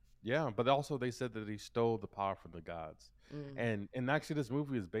it. Yeah, but also they said that he stole the power from the gods, Mm. and actually this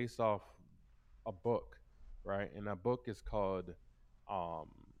movie is based off a book, right? And that book is called,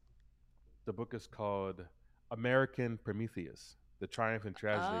 um, the book is called American Prometheus: The Triumph and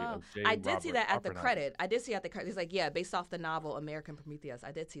Tragedy Oh, of J. I did see Robert that at the Oppenheimer. credit. I did see at the credit. It's like, yeah, based off the novel American Prometheus.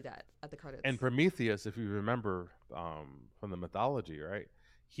 I did see that at the And credits. Prometheus, if you remember from the mythology, right?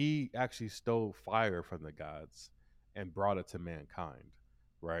 He actually stole fire from the gods and brought it to mankind,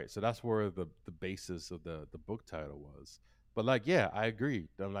 right? So that's where the basis of the book title was. But like, yeah, I agree.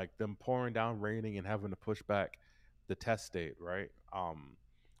 Them like them pouring down, raining, and having to push back the test date, right? Or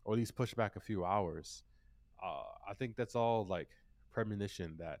at least push back a few hours. I think that's all like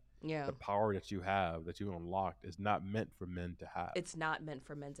premonition that Yeah. the power that you have that you unlocked is not meant for men to have. It's not meant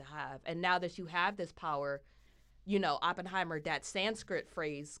for men to have. And now that you have this power, Oppenheimer, that Sanskrit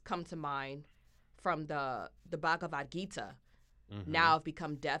phrase come to mind from the Bhagavad Gita. Mm-hmm. Now I've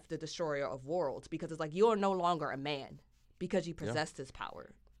become death, the destroyer of worlds, because it's like you are no longer a man because you Yeah. possess this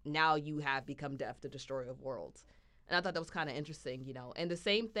power. Now you have become death, the destroyer of worlds. And I thought that was kind of interesting. And the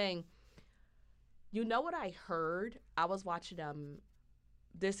same thing, what I heard? I was watching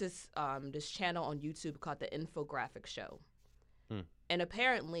this channel on YouTube called the Infographic Show. Hmm. And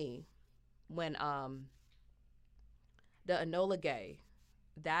apparently when the Enola Gay,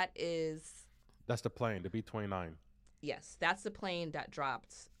 that is, That's the plane, the B-29. yes, that's the plane that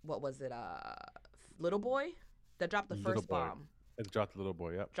dropped, what was it, Little Boy? That dropped the Little first boy. bomb. It dropped the little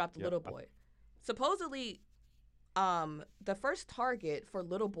boy. Yep. Dropped Yep. Little Boy. Supposedly, the first target for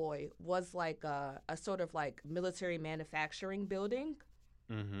Little Boy was like a sort of like military manufacturing building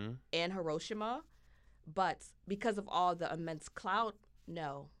Mm-hmm. in Hiroshima. But because of all the immense cloud,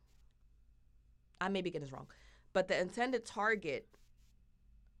 no, I may be getting this wrong. But the intended target,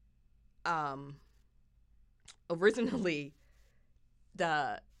 um, originally,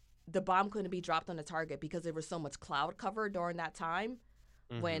 the the bomb couldn't be dropped on the target because there was so much cloud cover during that time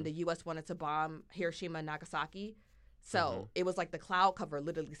when Mhm. the U.S. wanted to bomb Hiroshima and Nagasaki. So Mhm. it was like the cloud cover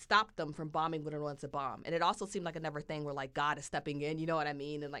literally stopped them from bombing when it wanted to bomb. And it also seemed like another thing where like God is stepping in, you know what I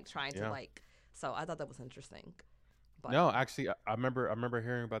mean? And like trying to Yeah. like, so I thought that was interesting. But No, actually, I remember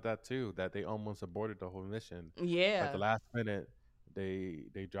hearing about that too. That they almost aborted the whole mission. Like the yeah, last minute,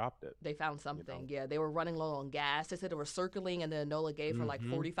 they dropped it. they found You something. know. Yeah, they were running low on gas. They said they were circling and then Enola gave for like Mhm.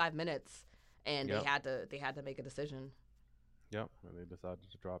 45 minutes and Yep. they had to make a decision. Yep. And they decided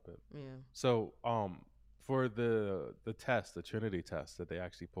to drop it. Yeah. So, for the test, the Trinity test that they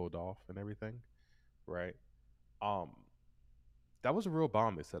actually pulled off and everything, right? Um, that was a real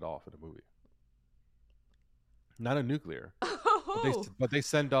bomb they set off in the movie, not a nuclear, but Oh, they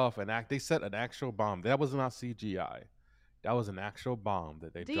send off they set an actual bomb. That was not CGI. That was an actual bomb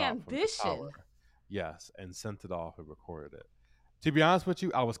that they the dropped from the ambition. tower. Yes, and sent it off and recorded it. To be honest with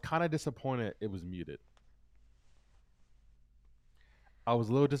you, I was kind of disappointed it was muted. I was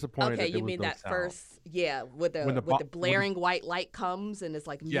a little disappointed Okay, that there you was mean no that sound first, yeah, when with the blaring white light comes and it's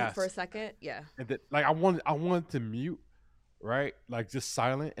like mute for yes, a second. Yeah. and that like I wanted to mute, right, like just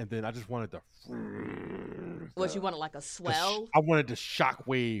silent, and then I just wanted to Was you the wanted like a swell? I wanted the shock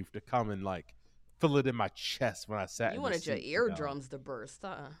wave to come and like feel it in my chest when I sat You in the wanted your seat. You know, eardrums to burst,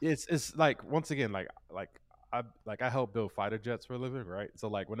 it's like once again I help build fighter jets for a living, right? So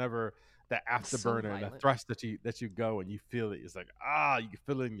like whenever the So afterburner and the violent. thrust that you go and you feel it, it's like you can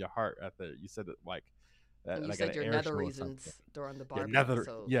feel it in your heart after you said it And you like at said an your air nether show or something. regions during the Your Barbie nether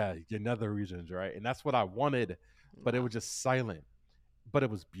episode. yeah, your nether regions, right? And that's what I wanted, but it Wow. was just silent. But it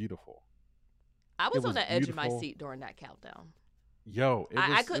was beautiful. I It was on was the edge of my beautiful. seat during that countdown. Yo, it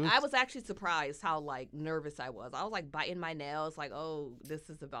was I was actually surprised how like nervous I was. I was like biting my nails, like, oh, this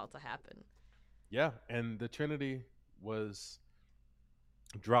is about to happen. yeah, and the Trinity was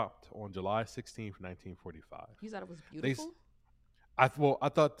dropped on July 16th, 1945. You said it was They beautiful. I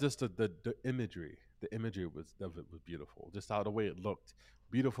thought just the imagery was of it was beautiful. Just how the way it looked,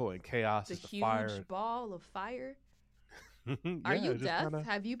 beautiful and chaos, The just the fire. huge ball of fire. Are Yeah, you it just deaf? kind of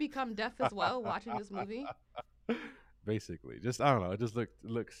Have you become deaf as well watching this movie? basically just I don't know. It just it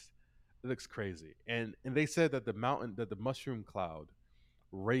looks crazy. And they said that the mushroom cloud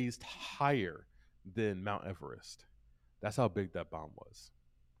raised higher than Mount Everest. That's how big that bomb was,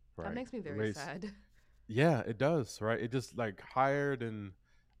 That right? makes me It very raised sad. yeah, it does, right? It just like higher than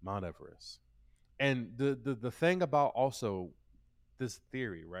Mount Everest. And the thing about also this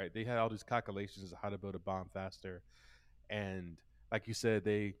theory, right? They had all these calculations of how to build a bomb faster, and like you said,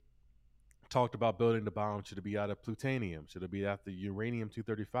 they talked about building the bomb. Should it be out of plutonium? Should it be after uranium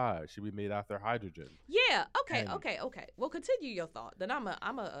 235? Should it be made after hydrogen? Yeah. Okay. And Okay. Okay. Well, continue your thought. Then I'm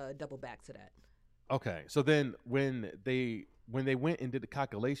a double back to that. okay, so then when they went and did the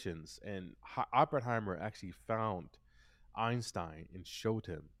calculations, and Oppenheimer actually found Einstein and showed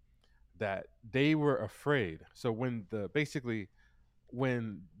him that they were afraid. So when the basically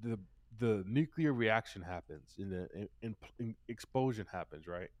when the nuclear reaction happens and the explosion happens,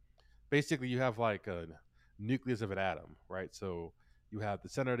 right? Basically, you have like a nucleus of an atom, right? So you have the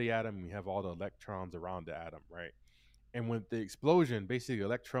center of the atom, and you have all the electrons around the atom, right? And with the explosion, basically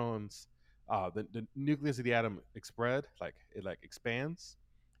electrons, the nucleus of the atom spread, like it like expands,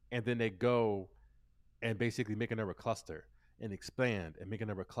 and then they go and basically make another cluster and expand and make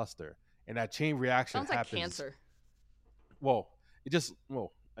another cluster, and that chain reaction Sounds like happens. cancer. Well,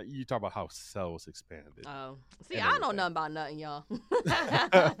 you talk about how cells expanded Oh, see, and I don't know everything. nothing about nothing, y'all.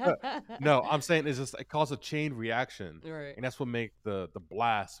 No, I'm saying it's just it causes a chain reaction, Right. and that's what make the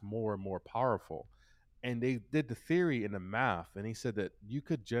blast more and more powerful. And they did the theory in the math, and he said that you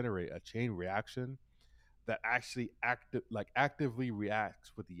could generate a chain reaction that actually actively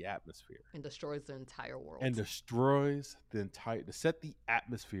reacts with the atmosphere And destroys the entire and world. destroys the entire to set the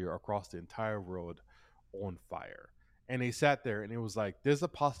atmosphere across the entire world on fire. And they sat there and it was like there's a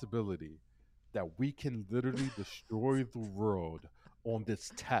possibility that we can literally destroy the world on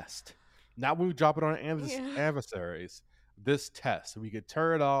this test. Not when we drop it on Yeah. adversaries, this test. We could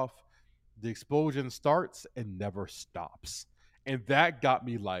turn it off, the explosion starts and never stops. And that got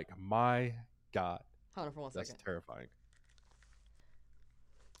me like, my God, Hold on for one that's second. terrifying.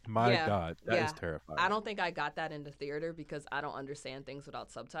 My Yeah, God, that is yeah. I terrifying. don't think I got that in the theater because I don't understand things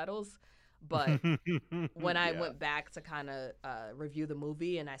without subtitles. But when I Yeah. went back to kind of review the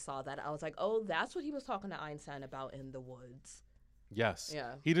movie and I saw that, I was like, oh, that's what he was talking to Einstein about in the woods. Yes.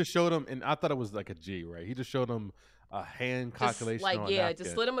 Yeah. He just showed him, and I thought it was like a G, right? He just showed him a hand Just calculation like, on a yeah, just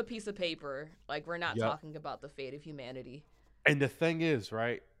napkin. slid him a piece of paper. Like, we're not Yep. talking about the fate of humanity. And the thing is,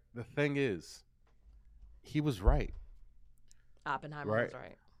 right? The thing is, he was right, Oppenheimer right? was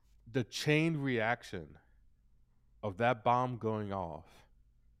right. the chain reaction of that bomb going off,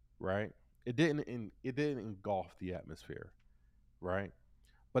 right? It didn't engulf the atmosphere, right?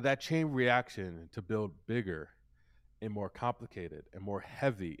 But that chain reaction to build bigger and more complicated and more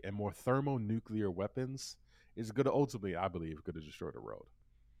heavy and more thermonuclear weapons is going to ultimately, I believe, going to destroy the world.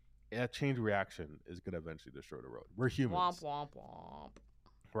 That chain reaction is going to eventually destroy the world. We're Womp humans, womp womp.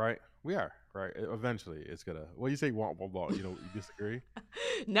 right? We are, right? Eventually, it's gonna. Well, you say womp womp womp. You disagree?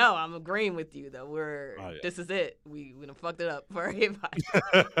 No, I'm agreeing with you though. Oh This is it. We done fucked it up for everybody.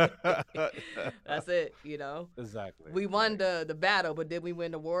 yeah. That's it. You know, Exactly. we won Like the battle, but did we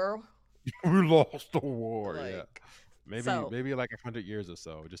win the war? we lost the war. Yeah. Like, Maybe so maybe like 100 years or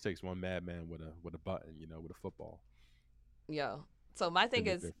so. It just takes one madman with a button, with a football, yeah. So my the thing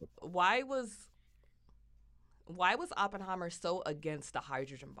is, nuclear football. why was why was Oppenheimer so against the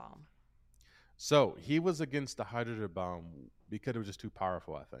hydrogen bomb? So he was against the hydrogen bomb because it was just too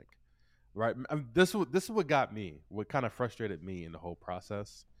powerful. I think. Right. This is what got me. What kind of frustrated me in the whole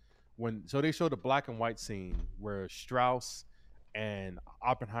process. So they showed a black and white scene where Strauss and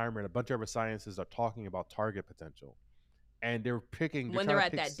Oppenheimer and a bunch of other scientists are talking about target potential, and they're When trying they're to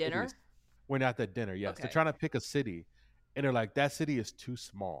at pick that cities. dinner? When at the dinner, yes, they're Okay. trying to pick a city, and they're like, that city is too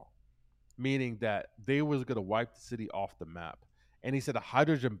small, meaning that they was gonna wipe the city off the map. And he said a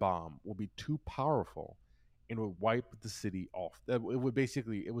hydrogen bomb will be too powerful and would wipe the city off. It would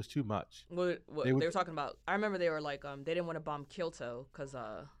basically, it was too much. They What they would were talking about? I remember they were like, they didn't want to bomb Kyoto because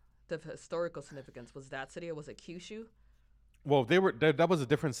the historical significance was that city or was it Kyushu? Well, that was a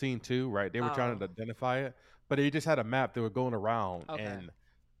different scene too, right? They were trying Oh, to identify it, but they just had a map. They were going around, okay. and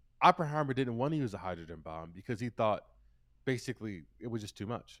Oppenheimer didn't want to use a hydrogen bomb because he thought basically it was just too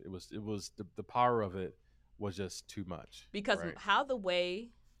much. It was the power of it was just too much, Because right? how the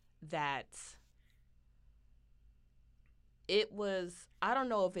way that it was, I don't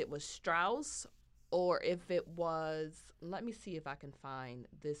know if it was Strauss or if it was, let me see if I can find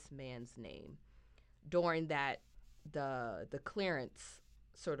this man's name during that the clearance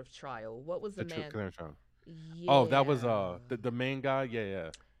sort of trial. What was the The true man? clearance round. Oh, that was Yeah. the main guy. Yeah,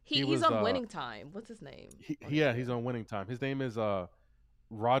 yeah. He He's was on Winning Time. What's his name on the yeah, he's video? on Winning Time. His name is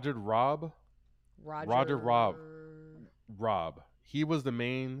Roger Rob. Roger Rob. Roger. Rob. He was the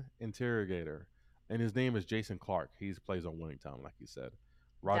main interrogator, and his name is Jason Clark. He plays on Winning Time, like you said.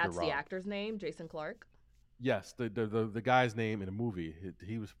 Roger That's the Rob. actor's name, Jason Clark. Yes, the guy's name in the movie.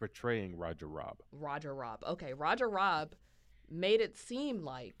 He was portraying Roger Rob. Roger Rob. Okay, Roger Rob made it seem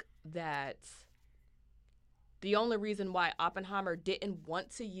like that the only reason why Oppenheimer didn't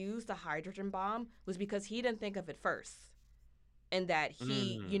want to use the hydrogen bomb was because he didn't think of it first. And that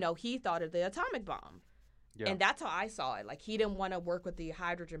Mm, he thought of the atomic bomb. yeah. And that's how I saw it. Like he didn't want to work with the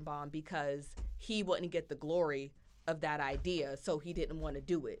hydrogen bomb because he wouldn't get the glory of that idea, so he didn't want to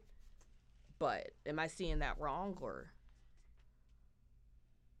do it. But am I seeing that wrong or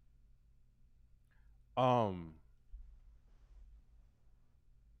Um.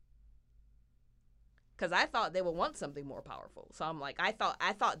 cuz I thought they would want something more powerful. So I'm like I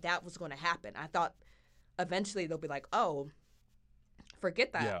thought that was going to happen. I thought eventually they'll be like, "Oh,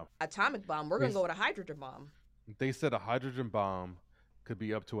 forget that Yeah. atomic bomb. We're They going to go with a hydrogen bomb." they said a hydrogen bomb could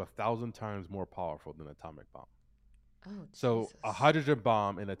be up to 1,000 times more powerful than an atomic bomb. Oh, So a Jesus. hydrogen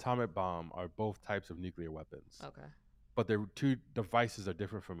bomb and atomic bomb are both types of nuclear weapons, Okay. but their two devices are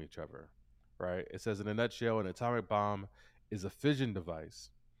different from each other, right? It says in a nutshell, an atomic bomb is a fission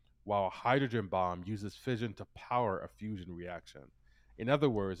device, while a hydrogen bomb uses fission to power a fusion reaction. In other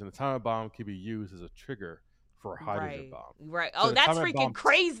words, an atomic bomb can be used as a trigger for a hydrogen Right. bomb. Right. So Oh, the that's atomic freaking bomb,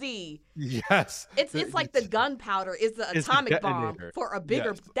 crazy. yes, It's like the gunpowder is the it's the atomic bomb detonator. for a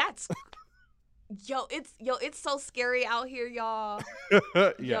bigger. Yes, That's it's so scary out here, y'all.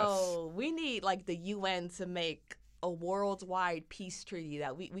 yes. Yo, we need like the UN to make a worldwide peace treaty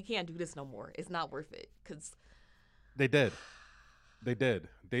that we can't do this no more. It's not worth it because They did. They did.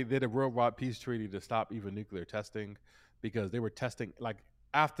 They did a worldwide peace treaty to stop even nuclear testing because they were testing like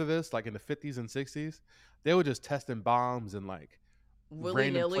after this, like in the 50s and 60s, they were just testing bombs in like willy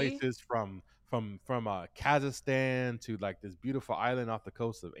random nilly. places from Kazakhstan to like this beautiful island off the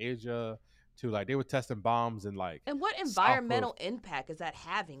coast of Asia to like they were testing bombs in like And what south of environmental impact is that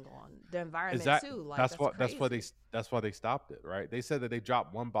having on the is environment that too? Like that's crazy. that's why they stopped it, right? They said that they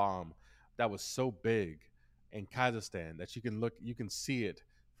dropped one bomb that was so big in Kazakhstan that you can see it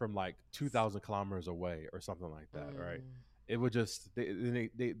from like 2,000 kilometers away or something like that, right? Mm. It would just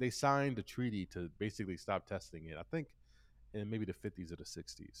they signed a treaty to basically stop testing it. I think in maybe the 50s or the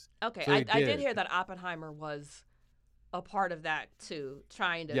 60s. Okay, So they I did did. hear that Oppenheimer was a part of that too,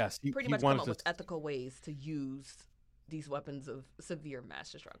 trying to Yes, pretty he much come wanted up to with ethical ways to use these weapons of severe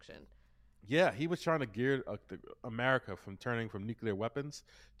mass destruction. Yeah, he was trying to gear America from turning from nuclear weapons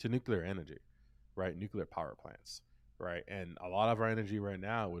to nuclear energy, right? Nuclear power plants, right? And a lot of our energy right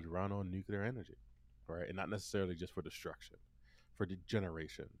now is run on nuclear energy, right? And not necessarily just for destruction, for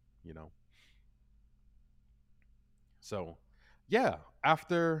degeneration, you know. So, yeah,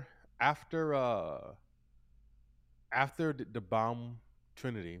 after after the bomb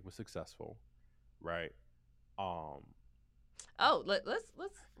Trinity was successful, right? Um, Oh, let's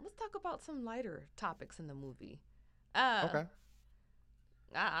talk about some lighter topics in the movie. Uh, okay.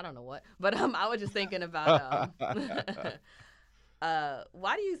 I don't know what, but I was just thinking about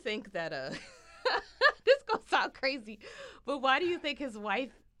why do you think that this gonna sound crazy, but why do you think his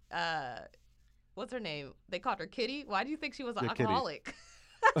wife uh what's her name? They called her Kitty. Why do you think she was an Yeah, Kitty. alcoholic?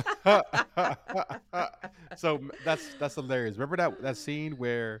 So that's hilarious. Remember that scene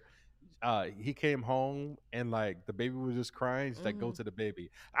where he came home and like the baby was just crying. He's like, "Go Hmm. to the baby.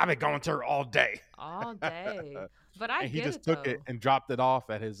 I've been going to her all day." All day. But I And he get just it took it though. and dropped it off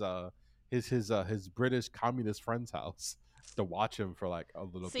at his British communist friend's house to watch him for like a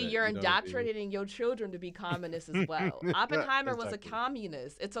little See, bit. you're You know what indoctrinating your children to be communists as I well. mean? Oppenheimer was a Exactly.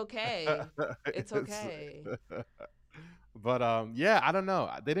 communist. It's okay. It's It's- okay. but yeah, I don't know.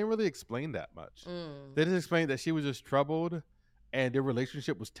 They didn't really explain that much. Mm. They just explained that she was just troubled, and their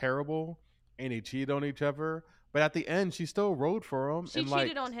relationship was terrible, and they cheated on each other. But at the end, she still rode for him, She and like,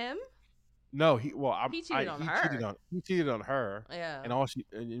 cheated on him. no, he well, He cheated on her. he cheated on her, Yeah. and all she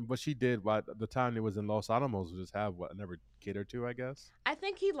and what she did by the time it was in Los Alamos was just have what another kid or two, I guess. I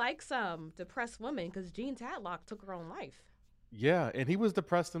think he likes depressed women because Jean Tatlock took her own life. Yeah, and he was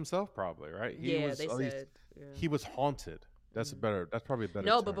depressed himself, probably, right? He Yeah, was they at least said. Yeah. he was haunted. That's a Mm. better. That's probably a better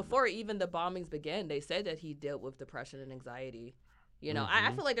No, but term. before even the bombings began, they said that he dealt with depression and anxiety. You know, I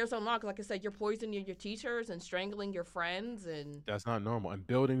Hmm. feel like there's something wrong. 'Cause like I said, you're poisoning your teachers and strangling your friends, and That's not normal. And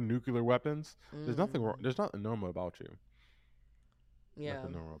building nuclear weapons, there's nothing wrong. mm, There's nothing normal about you. yeah,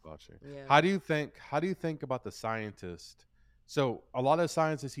 Nothing normal about you. yeah. How do you think? How do you think about the scientist? So a lot of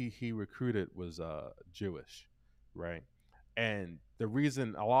scientists he recruited was Jewish, right? And the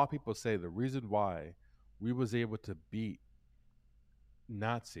reason a lot of people say the reason why we was able to beat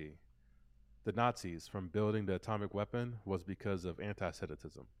Nazi the Nazis from building the atomic weapon was because of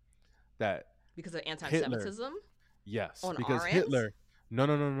anti-Semitism. That Because of Hitler, anti-Semitism yes, on because our ends. Hitler,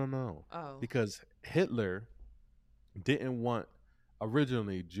 no, Oh, because Hitler didn't want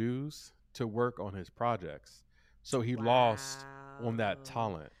originally Jews to work on his projects, so he lost on that wow.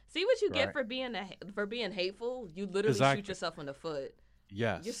 talent, See what you get right? for for being hateful. You literally shoot Exactly. yourself in the foot.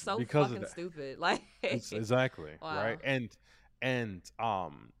 You're Yes, so because of fucking that. stupid. Like, It's exactly right, wow. and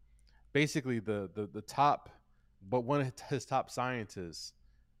basically the top, but one of his top scientists,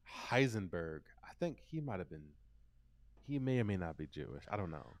 Heisenberg. I think he might have been. He may or may not be Jewish. I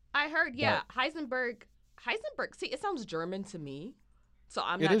don't know, I heard, but yeah, Heisenberg. Heisenberg. See, it sounds German to me, so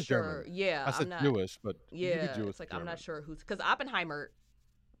I'm it not is German. sure. Yeah, I I'm said not. Jewish, but you could be Yeah, Jewish it's or like I'm not German. sure who's because Oppenheimer.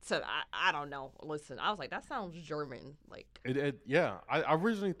 So I don't know. Listen, I was like, that sounds German. Like, Yeah, I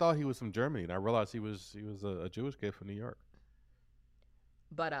originally thought he was from Germany, and I realized he was a Jewish kid from New York,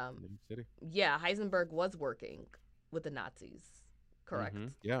 but New York City. yeah, Heisenberg was working with the Nazis. Correct.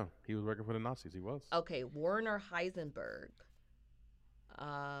 Yeah, he was working for the Nazis. He was. Okay, Werner Heisenberg.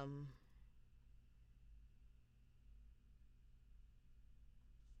 Um,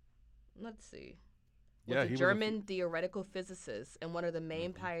 let's see. Was Yeah, a he was a. German theoretical physicist and one of the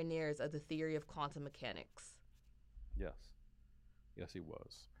main Mhm. pioneers of the theory of quantum mechanics. Yes, yes, he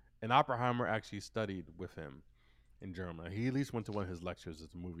was. And Oppenheimer actually studied with him in Germany. He at least went to one of his lectures, as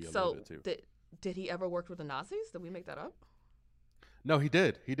the movie So alluded to. did he ever work with the Nazis? Did we make that up? No, he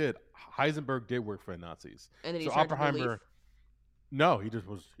did. He did. Heisenberg did work for the Nazis. And then he So turned a new Oppenheimer, leaf. no, he just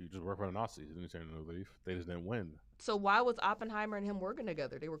worked for the Nazis. He didn't turn a new leaf. They just didn't win. So why was Oppenheimer and him working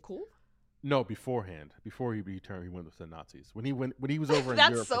together? They were cool. No, beforehand, before he returned, he went with the Nazis. When he was over in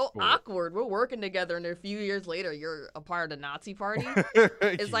That's Europe for so school. awkward. We're working together, and a few years later, you're a part of the Nazi party.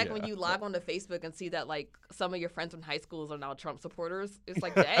 It's like when Yeah. you log on to Facebook and see that like some of your friends from high schools are now Trump supporters. It's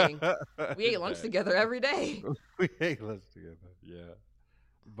like, dang, we ate lunch Dang. together every day. We ate lunch together. Yeah.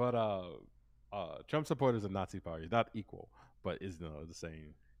 But Trump supporters and Nazi party not equal, but is no the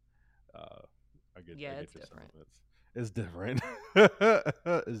same. Uh, Yeah, I it's get your different. sentiments. It's different.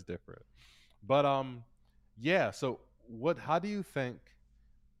 It's different. But yeah. So what? How do you think?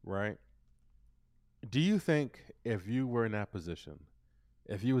 Right? Do you think if you were in that position,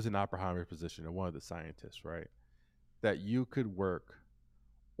 if you was in Oppenheimer's position or one of the scientists, right, that you could work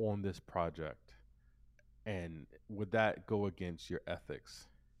on this project, and would that go against your ethics?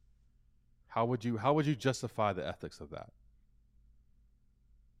 How would you justify the ethics of that?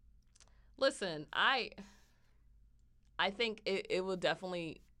 Listen, I think it will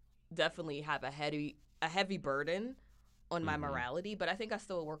definitely have a heavy burden on my Mm-hmm. morality, but I think I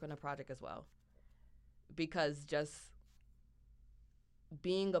still will work on the project as well because just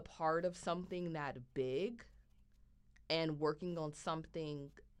being a part of something that big and working on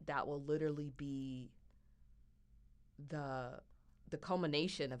something that will literally be the the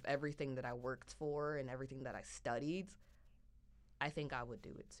culmination of everything that I worked for and everything that I studied, I think I would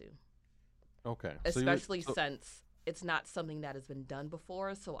do it too. Okay. So you would. Especially So since it's not something that has been done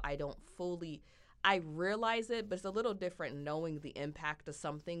before, so I don't fully I realize it, but it's a little different knowing the impact of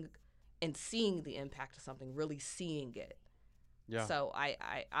something and seeing the impact of something, really seeing it. yeah. So I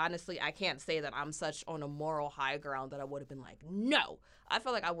honestly I can't say that I'm such on a moral high ground that I would have been like, no. I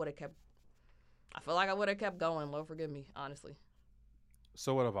feel like I would have kept going. Lord forgive me, honestly.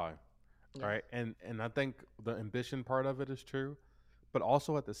 So what have I? All Yeah. right. And I think the ambition part of it is true, but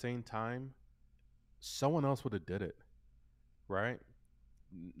also at the same time, someone else would have did it, right?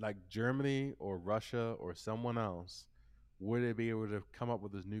 Like Germany or Russia or someone else would they be able to come up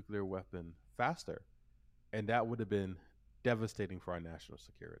with this nuclear weapon faster, and that would have been devastating for our national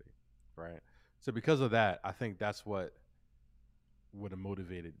security, right? So because of that, I think that's what would have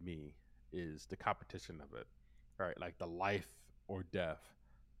motivated me is the competition of it, right? Like the life or death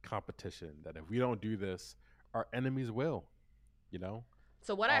competition. That if we don't do this, our enemies will, you know.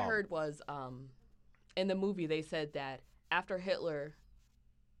 So what I Um, heard was in the movie they said that after Hitler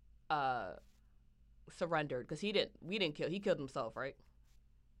uh surrendered because he killed himself, right?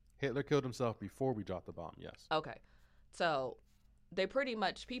 Hitler killed himself before we dropped the bomb. Yes. Okay. So they pretty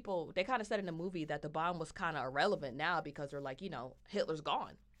much they kind of said in the movie that the bomb was kind of irrelevant now because they're like, Hitler's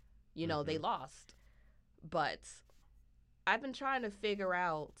gone. They Mm-hmm. lost. But I've been trying to figure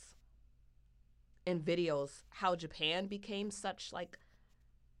out in videos how Japan became such like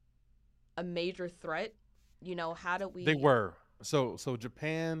a major threat. How do They we were. So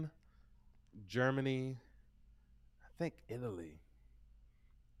Japan, Germany, I think Italy,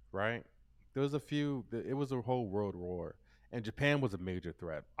 right? There was a few. It was a whole world war, and Japan was a major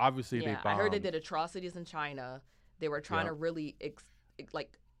threat. Obviously, they Yeah, I heard they bombed. did atrocities in China. They were trying Yeah, to really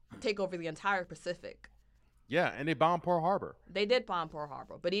like take over the entire Pacific. yeah, and they bombed Pearl Harbor. They did bomb Pearl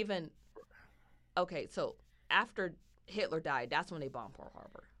Harbor, but even okay, so after Hitler died, that's when they bombed Pearl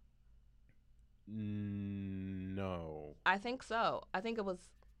Harbor. No, I think so. I think it was.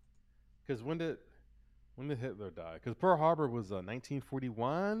 because when did Hitler die? Because Pearl Harbor was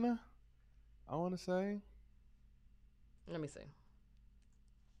 1941. I want to say Let me see.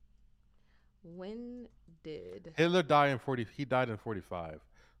 When did? Hitler died in 40. He died in 45.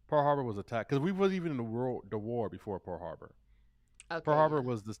 Pearl Harbor was attacked because we wasn't even in the war before Pearl Harbor. Pearl Okay, Harbor yeah.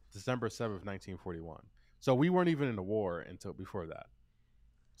 was December 7th, 1941. So we weren't even in the war until before that.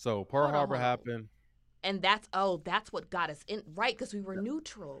 So Pearl Hold on, Harbor hold on. happened. And that's what got us in right because we were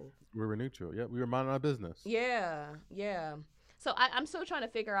neutral. We were neutral. Yeah, we were minding our business. Yeah, yeah. So I'm still trying to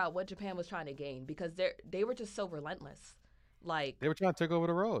figure out what Japan was trying to gain because they were just so relentless. Like They were trying to take over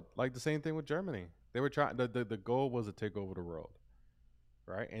the world, like the same thing with Germany. They were trying. The goal was to take over the world,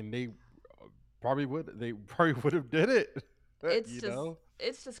 right? And they probably would. They probably would have did it. it's you just know.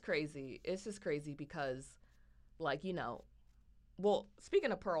 it's just crazy. It's just crazy because like well,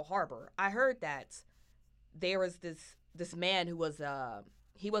 speaking of Pearl Harbor, I heard that there was this man who was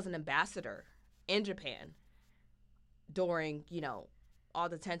he was an ambassador in Japan during all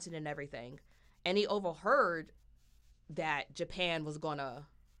the tension and everything, and he overheard that Japan was gonna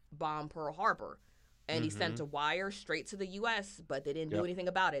bomb Pearl Harbor. And he Mm-hmm. sent a wire straight to the US, but they didn't do Yep. anything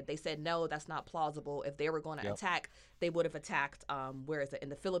about it. They said, no, that's not plausible. If they were going to Yep. attack, they would have attacked, where is it, in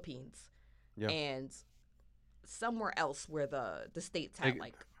the Philippines Yeah. and somewhere else where the states had They,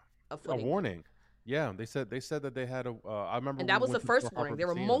 like a a footing. warning. Yeah, they said that they had a. I remember And we that was the went to Pearl first warning. Harbor There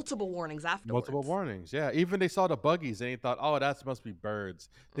were Museum. multiple warnings Multiple afterwards. warnings. Yeah, even they saw the buggies and they thought, oh, that must be birds.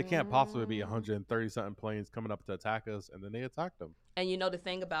 They can't possibly be Mm. 130 something planes coming up to attack us, and then they attacked them. And the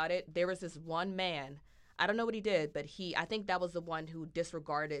thing about it, there was this one man. I don't know what he did, but I think that was the one who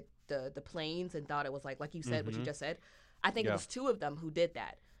disregarded the planes and thought it was like you said, what you Mm-hmm. just said. I think it Yeah. was two of them who did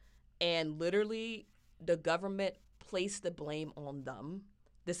that. And literally, the government placed the blame on them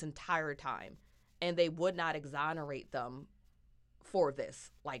this entire time. And they would not exonerate them for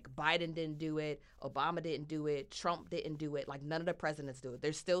this. Like, Biden didn't do it, Obama didn't do it, Trump didn't do it. Like, none of the presidents do it.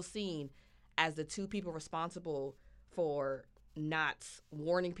 They're still seen as the two people responsible for not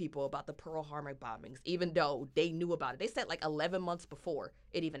warning people about the Pearl Harbor bombings, even though they knew about it. They said like 11 months before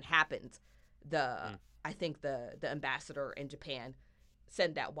it even happened. The Mm. I think the ambassador in Japan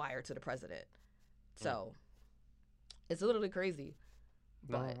send that wire to the president. Mm. So it's literally crazy.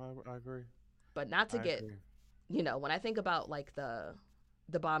 But No, I agree. not to I get, agree. when I think about like the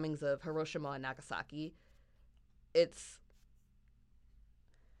bombings of Hiroshima and Nagasaki, it's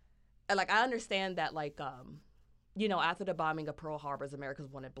like I understand that like after the bombing of Pearl Harbor, America's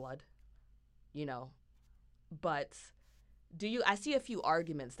wanted blood, you know. But I see a few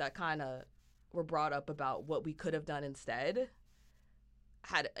arguments that kind of were brought up about what we could have done instead.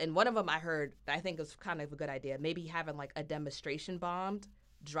 And one of them I heard, I think was kind of a good idea. Maybe having like a demonstration bomb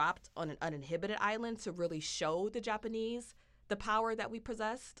dropped on an uninhibited island to really show the Japanese the power that we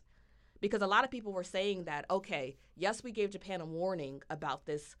possessed. Because a lot of people were saying that, okay, yes, we gave Japan a warning about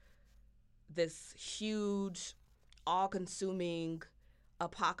this huge, all-consuming,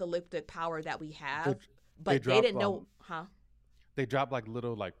 apocalyptic power that we They have, they but they drop didn't know, huh? they drop like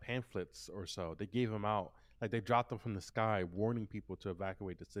little like pamphlets or so. They gave them out. Like they dropped them from the sky, warning people to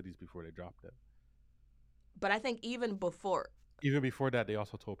evacuate the cities before they dropped it. But I think even before, Even before that, they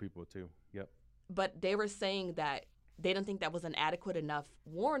also told people too. Yep. but they were saying that they didn't think that was an adequate enough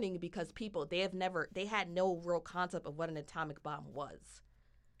warning because people they had no real concept of what an atomic bomb was.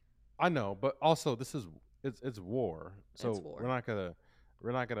 I know, but also this is it's war, It's so war, we're not gonna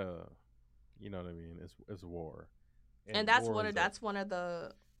you know what I mean. It's war, and and war is that's one of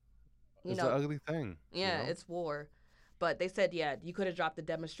the you it's an know ugly thing, you yeah, know. it's war. But they said, yeah, you could have dropped a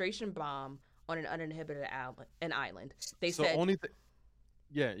demonstration bomb on an uninhibited island. They So said, only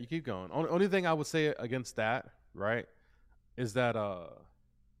yeah, you keep going. Only thing I would say against that, right, is that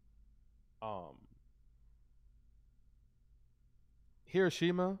um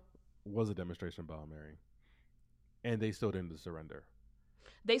Hiroshima was a demonstration bomb, Mary, and they still didn't surrender,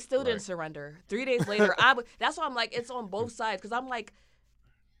 they still didn't right? surrender. 3 days later, that's why I'm like, it's on both sides because I'm like,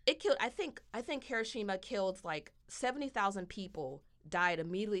 it killed. I think Hiroshima killed like 70,000 people died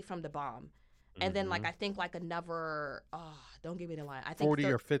immediately from the bomb, and then like Mm-hmm. I think like another. Oh, don't give me the line. I think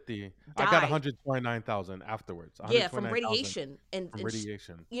 40 or 50. I got died. 129,000 afterwards. Yeah, from 129,000 radiation from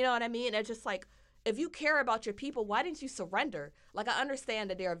radiation. you know what I mean. It's just like if you care about your people, why didn't you surrender? Like I understand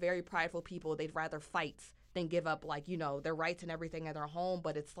that they are very prideful people. They'd rather fight than give up like their rights and everything in their home.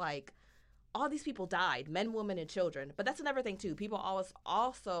 But it's like all these people died, men, women, and children. But that's another thing too. People always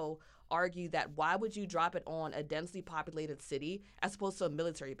also argue that why would you drop it on a densely populated city as opposed to a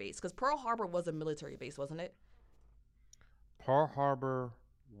military base? Because Pearl Harbor was a military base, wasn't it? Pearl Harbor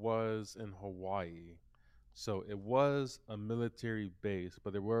was in Hawaii. So it was a military base,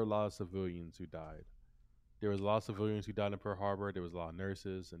 but there were a lot of civilians who died. There was a lot of civilians who died in Pearl Harbor. There was a lot of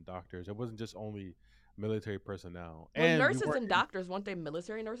nurses and doctors. It wasn't just only military personnel. Well, And we nurses weren't and doctors weren't they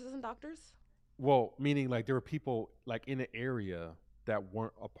military nurses and doctors? well, meaning like there were people like in the area that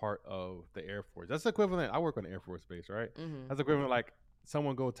weren't a part of the Air Force. That's the equivalent. I work on the Air Force base, right? Mm-hmm. That's the equivalent like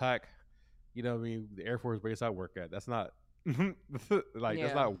someone go attack, what I mean, the Air Force base I work at. That's not like that's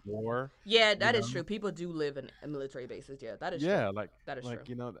Yeah. not war, Yeah, you that is know? true. People do live in military bases. Yeah, that is true. Yeah, That is true.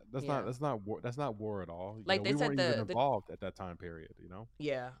 Yeah. that's not war. That's not war at all. Like they We said weren't even the involved at that time period. You know.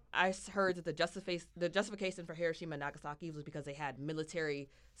 yeah, heard that the justification for Hiroshima and Nagasaki was because they had military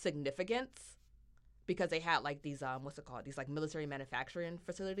significance because they had like these what's it called? These like military manufacturing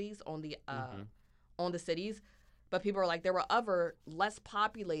facilities Hmm. on the cities. But people are like there were other less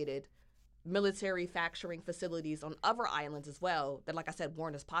populated military factoring facilities on other islands as well that like I said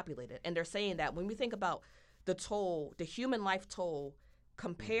weren't as populated. And they're saying that when we think about the human life toll Hmm.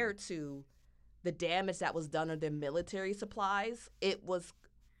 compared to the damage that was done on their military supplies,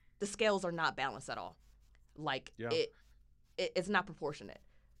 the scales are not balanced at all. Like Yeah. it's not proportionate.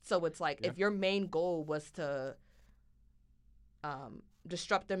 So it's like Yeah. if your main goal was to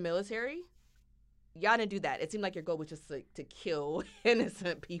disrupt the military, y'all didn't do that. It seemed like your goal was just to kill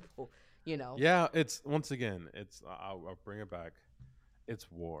innocent people. You know, Yeah. It's once again. I'll bring it back. It's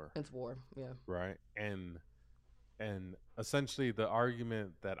war, it's war. Yeah, right? And essentially the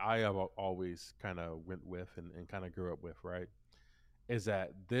argument that I have always kind of went with and kind of grew up with, right, is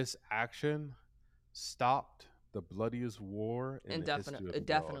that this action stopped the bloodiest war in the history of indefinitely, the world.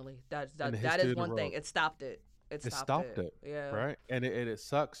 definitely. In the That history is of the one thing. world, It stopped it. It it stopped stopped it. it, Yeah. right? And it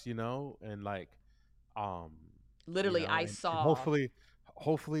sucks, and like, um, Literally, I and saw.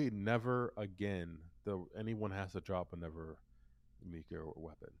 hopefully never again the anyone has to drop another nuclear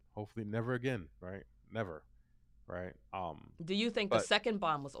weapon. Hopefully never again, right? Never, right? Do you think the But second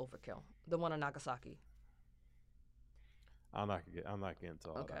bomb was overkill? The one on Nagasaki. I'm not getting into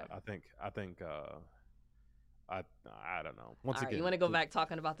all Okay. that. I think I I don't know. Once All right. You want again, to go back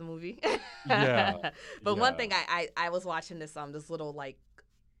talking about the movie? yeah, But one yeah. thing I was watching this little like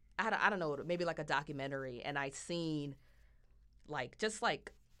I don't know maybe like a documentary and I seen like just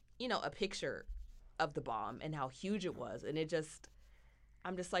like a picture of the bomb and how huge it was, and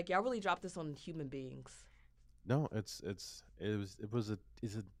I'm just like, y'all really dropped this on human beings. No, it's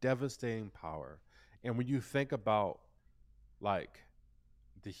a devastating power. And when you think about like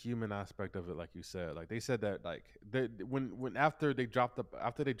the human aspect of it, like you said, like they said that like when after they dropped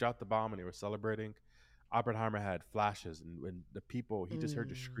the bomb and they were celebrating, Oppenheimer had flashes, and when the people, he just heard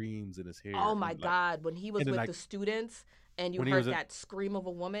the Mm. screams in his Oh hair, my God, when he and was then with like the students and you when he was heard in, that scream of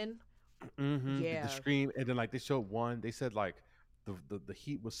a woman. the Yeah, scream, and then like they showed one, they said like the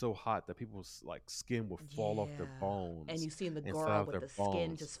heat was so hot that people's like skin would fall off their yeah. And bones you seen the instead girl of with their the skin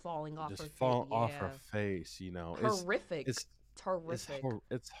bones just falling off just her face. fall off her Yeah, face. You know, horrific, it's horrific.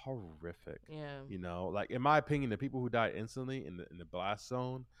 it's horrific. Yeah. You know, like in my opinion, the people who died instantly in the blast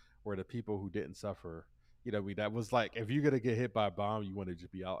zone were the people who didn't suffer. You know, that was like if you're gonna get hit by a bomb, you want to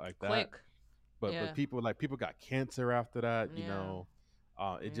just be out like that. Quick. But Yeah. people got cancer after that. You Yeah. know,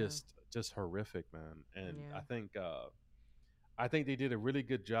 it Yeah. just horrific, man. And Yeah. I think they did a really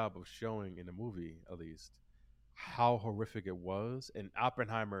good job of showing in the movie, at least, how horrific it was. And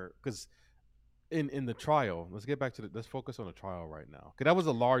Oppenheimer, because in the trial, let's focus on the trial right now, because that was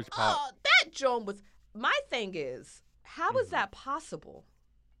a large part. Oh, that Joan was. My thing is, how is Hmm. that possible?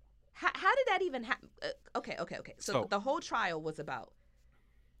 How did that even happen? Okay, okay, okay. So So the whole trial was about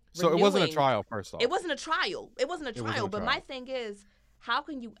it wasn't a renewing. trial. First It off, wasn't a trial. It wasn't a it wasn't trial. a But my trial. thing is, how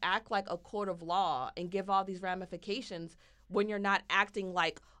can you act like a court of law and give all these ramifications when you're not acting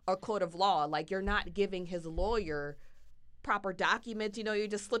like a court of law? Like you're not giving his lawyer proper documents. You're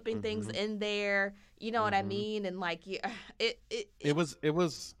just slipping things Hmm. in there. You know what I Hmm. mean? And like, it, it, It it was it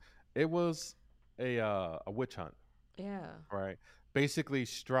was it was a witch hunt, yeah. right? Basically,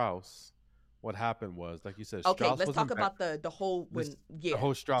 Strauss. What happened was, like you said, Okay, Strauss let's was talk embar- about the whole this when the yeah whole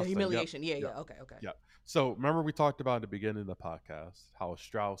the Strauss thing. Yep, humiliation. Yeah, yep, yeah. Okay, okay. yep. So remember we talked about at the beginning of the podcast how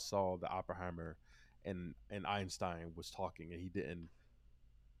Strauss saw the Oppenheimer and Einstein was talking, and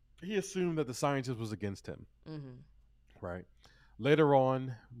he assumed that the scientist was against him, Hmm. right? Later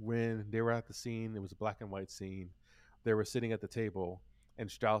on, when they were at the scene, it was a black and white scene. They were sitting at the table, and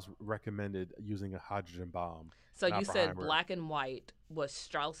Strauss recommended using a hydrogen bomb, So and you said Oppenheimer, black and white was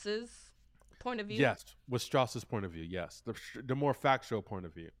Strauss's point of view. yes, was Strauss's point of view. Yes, the more factual point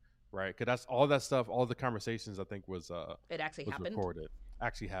of view, right? Because that's all that stuff, all the conversations I think It actually was happened. recorded,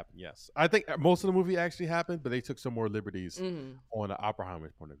 actually happened. Yes, I think most of the movie actually happened, but they took some more liberties Hmm. on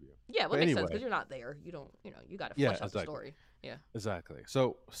Oppenheimer's point of view. Yeah, well, But it makes sense anyway, because you're not there. You don't. You got to yeah, flesh out the exactly. story. Yeah. Exactly.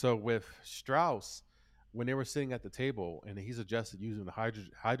 So with Strauss, when they were sitting at the table and he suggested using the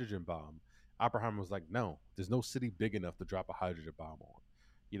hydrogen bomb, Oppenheimer was like, "No, there's no city big enough to drop a hydrogen bomb on."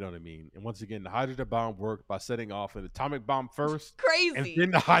 You know what I mean? And once again, the hydrogen bomb worked by setting off an atomic bomb first, and Crazy.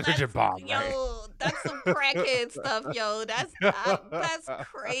 then the hydrogen That's bomb, right? yo. That's some crackhead stuff, yo. That's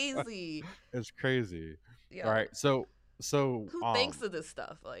crazy, It's crazy. All yo. right. So Who thinks of this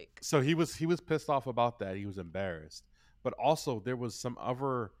stuff? Like, so he was pissed off about that. He was embarrassed, but also there was some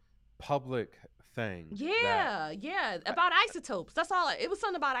other public thing that yeah, yeah, about isotopes. That's all. It was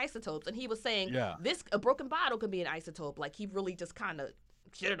something about isotopes, and he was saying yeah, this a broken bottle can be an isotope. Like he really just kind of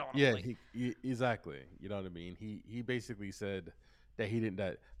shitted on him. yeah, Like, exactly. You know what I mean? He basically said that he didn't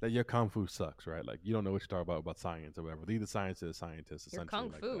that your kung fu sucks, right? Like you don't know what you're talking about science or whatever. Leave the science to the scientists, your essentially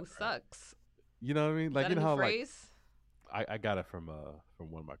kung like that, fu right? sucks. You know what I mean? Is Like that a you know new how like phrase? I got it from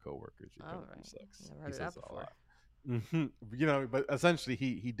one of my coworkers. Your kung All fu right, sucks. never He heard of says that it a before. lot. You know, but essentially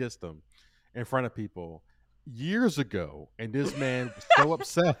he dissed him in front of people years ago, and this man was so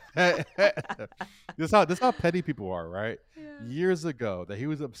upset. This how petty people are, right? Yeah. Years ago, that he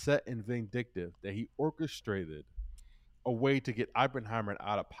was upset and vindictive that he orchestrated a way to get Oppenheimer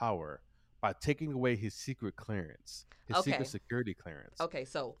out of power by taking away his secret clearance, his secret Okay. security clearance. Okay.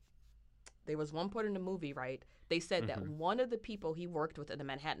 So there was one point in the movie, right? They said that Hmm. one of the people he worked with in the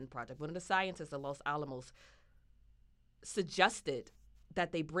Manhattan Project, one of the scientists at Los Alamos, suggested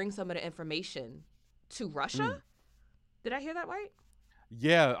that they bring some of the information to Russia. Mm. Did I hear that right?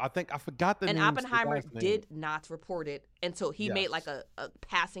 Yeah, I think I forgot And the Oppenheimer guy's name. did not report it until he made like Yes. a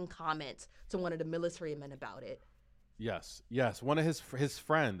passing comment to one of the military men about it. Yes, yes. One of his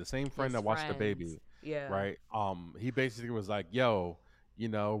friend, the same friend His that watched the friends. baby, Yeah. right? He basically was like, "Yo,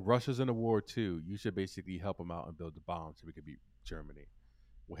 Russia's in a war too. You should basically help him out and build the bomb so we could beat Germany."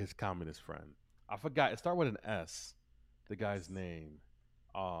 With his communist friend, I forgot. It started with an S. The guy's name,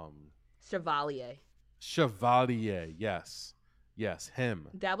 um, Chevalier. Chevalier. Yes, yes, him.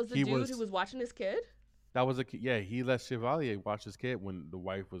 That was the He dude who was. was watching his kid? That was yeah. He let Chevalier watch his kid when the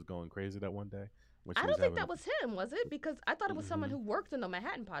wife was going crazy that one day when I she was don't think having. that was him, was it? Because I thought it was someone Hmm. who worked in the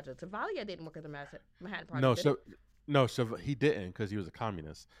Manhattan Project. Chevalier didn't work at the Manhattan No, Project, did he? so No, he didn't because he was a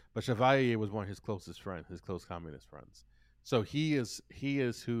communist. But Chevalier was one of his closest friends, his close communist friends. So he is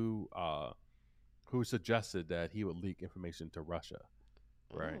who suggested that he would leak information to Russia,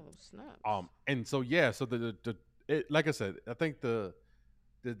 right? Oh, snaps. And so yeah, so like I said, I think the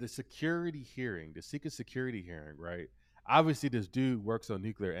security hearing, the secret security hearing, right? Obviously, this dude works on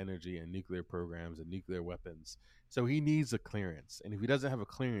nuclear energy and nuclear programs and nuclear weapons, so he needs a clearance. And if he doesn't have a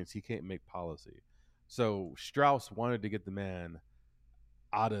clearance, he can't make policy. So Strauss wanted to get the man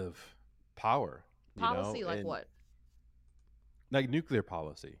out of power, Policy like and what? like nuclear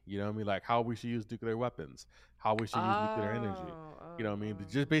policy, what I mean, like how we should use nuclear weapons, how we should use nuclear energy. What I mean, but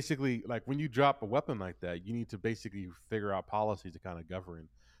just basically like when you drop a weapon like that, you need to basically figure out policies to kind of govern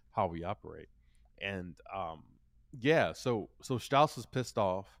how we operate. And yeah, so Strauss was pissed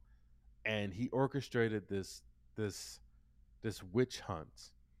off, and he orchestrated this this witch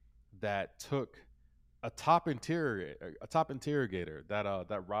hunt that took a top interrogator,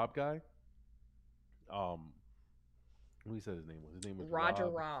 that Rob guy. um what he said his name was Roger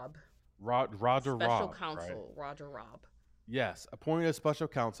Robb, Roger special Robb, right? counsel Roger Robb. Yes, appointed as special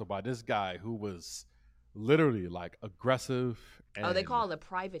counsel by this guy who was literally like aggressive Oh, they and call it a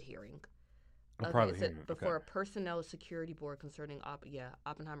private hearing. a Okay, private it's hearing. Okay. before a personnel security board concerning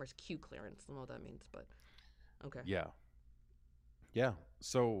Oppenheimer's Q clearance. I don't know what that means, but okay. Yeah. Yeah.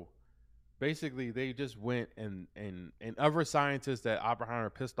 So basically they just went and other scientists that Oppenheimer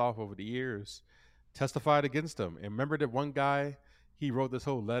pissed off over the years testified against him. And remember that one guy, he wrote this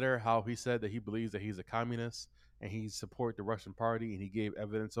whole letter how he said that he believes that he's a communist and he support the Russian party, and he gave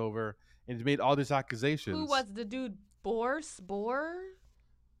evidence over and he made all these Who accusations. was the dude? Bohr?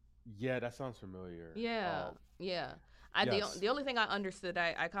 Yeah, that sounds familiar. Yeah, yeah. Yes. The only thing I understood,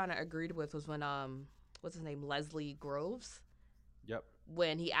 I kind of agreed with was when what's his name, Leslie Groves, Yep.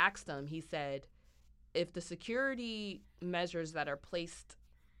 when he asked him, he said, if the security measures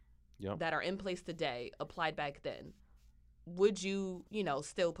Yep. that are in place today applied back then, would you,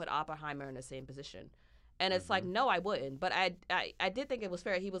 still put Oppenheimer in the same position? And it's like, Mm-hmm. no, I wouldn't. But I did think it was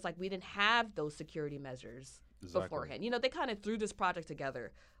fair. He was like, we didn't have those security measures Exactly. beforehand. They kind of threw this project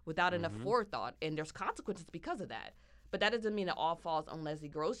together without enough Mm-hmm. forethought, and there's consequences because of that. But that doesn't mean it all falls on Leslie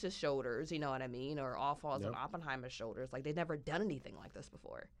Gross's shoulders, you know what I mean, or all falls on Yep. Oppenheimer's shoulders. Like they've never done anything like this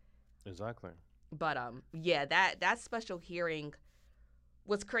before. Exactly. But yeah, that special hearing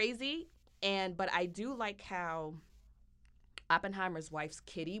was crazy, but I do like how Oppenheimer's wife's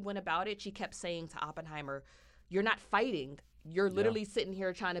Kitty went about it. She kept saying to Oppenheimer, "You're not fighting. You're Yeah. literally sitting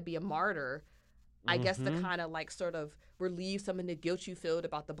here trying to be a martyr." I guess to Mm-hmm. kind of like sort of relieve some of the guilt you feel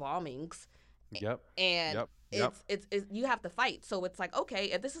about the bombings, Yep. and Yep. Yep. it's you have to fight. So it's like,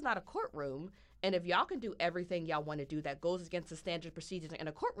 okay, if this is not a courtroom, and if y'all can do everything y'all want to do that goes against the standard procedures in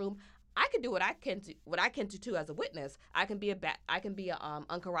a courtroom, I can do what I can do too as a witness. I can be a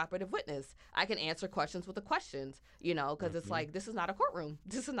uncooperative witness. I can answer questions with the questions, because it's Mm-hmm. like this is not a courtroom.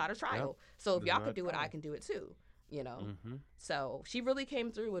 This is not a Yep. trial. So if There's y'all not can a do it, I trial. can do it too. You know. Mm-hmm. So she really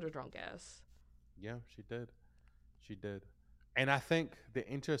came through with her drunk ass. Yeah, she did. She did. And I think the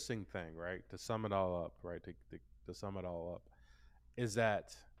interesting thing, right, to sum it all up, right, to sum it all up, is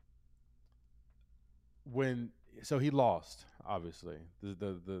that when so he lost, obviously.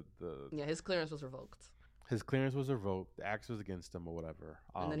 Yeah, his clearance was revoked. His clearance was revoked, the axe was against him or whatever.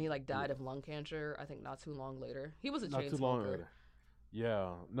 And then he like died of lung cancer. I think not too long later. He was a Not chain too long smoker. later.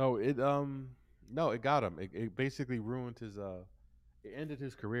 Yeah. No, it got him. It basically ruined his it ended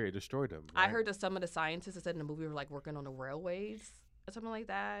his career. It destroyed him, I right? heard that some of the scientists that said in the movie were like working on the railways or something like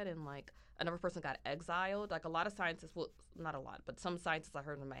that, and like another person got exiled. Like a lot of scientists, well, not a lot, but some scientists I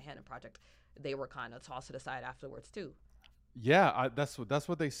heard in my Manhattan Project, they were kind of tossed to the side afterwards too. Yeah, that's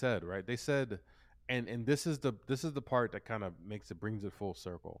what they said, right? They said, and this is the part that kind of brings it full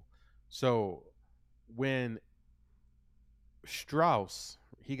circle. So when Strauss,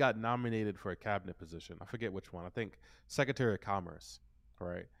 he got nominated for a cabinet position. I forget which one. I think Secretary of Commerce,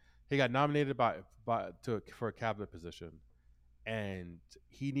 right? He got nominated for a cabinet position, and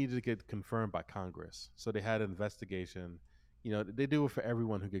he needed to get confirmed by Congress. So they had an investigation. They do it for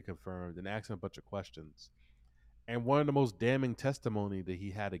everyone who get confirmed and ask him a bunch of questions. And one of the most damning testimony that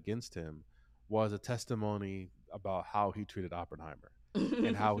he had against him was a testimony about how he treated Oppenheimer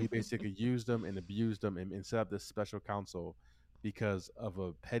and how he basically used him and abused him and set up this special counsel because of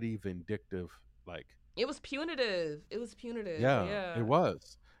a petty, vindictive, like, It was punitive. It was punitive. yeah, it Yeah.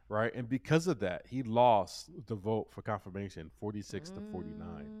 was, right? And because of that, he lost the vote for confirmation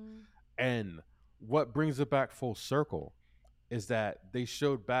 46-49. Mm. And what brings it back full circle is that they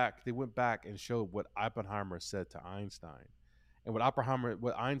went back and showed what Oppenheimer said to Einstein. And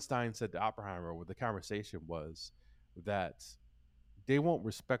what Einstein said to Oppenheimer, what the conversation was that they won't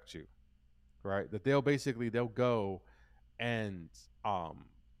respect you, right? That they'll go and um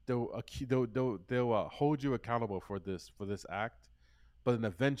they'll hold you accountable for this act, but then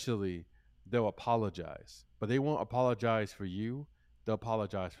eventually they'll apologize. But they won't apologize for you; they'll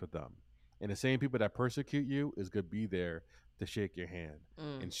apologize for them. And the same people that persecute you is gonna be there to shake your hand.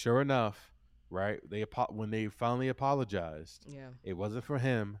 Mm. And sure enough, right? When they finally apologized, Yeah. it wasn't for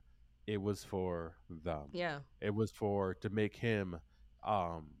him; it was for them. Yeah. It was for to make him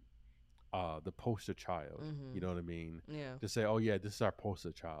um the poster child. You Mhm. know what I mean? Yeah. To say, oh yeah, this is our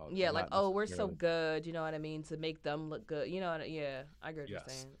poster child, Yeah, and like, not oh, we're so necessarily. good, you know what I mean, to make them look good. You know what yeah, I get what you're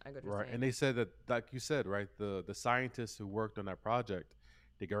Yes, saying. I get what you're right. And saying. they said that, like you said, right, the scientists who worked on that project,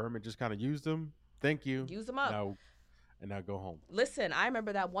 the government just kind of used them. Thank you. Use them up. Now and now go home. Listen, I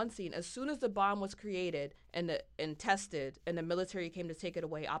remember that one scene. As soon as the bomb was created and tested, and the military came to take it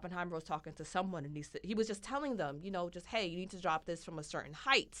away, Oppenheimer was talking to someone, and he was just telling them, just hey, you need to drop this from a certain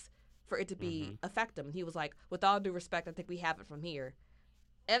height for it to Mm-hmm. be effective. And he was like, with all due respect, I think we have it from here.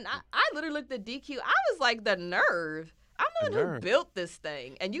 And I literally looked at DQ. I was like, the nerve. I'm The the one who nerve. built this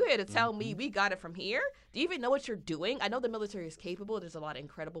thing, and you had to tell Mm-hmm. me we got it from here. Do you even know what you're doing? I know the military is capable. There's a lot of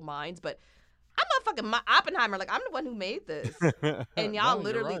incredible minds, but I'm not fucking Oppenheimer. Like, I'm the one who made this, and y'all No, you're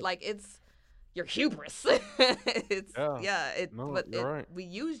literally right. like it's your hubris. It's Yeah. yeah. It No, but you're it right. we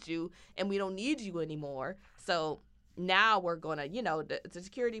used you, and we don't need you anymore. So now we're gonna, the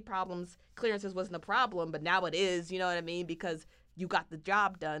security problems, clearances wasn't a problem, but now it is. You know what I mean? Because you got the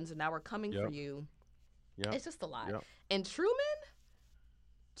job done, so now we're coming for Yep. you. Yep. It's just a lot. Yep. And Truman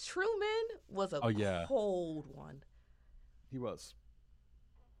was a Oh yeah, cold one. he was.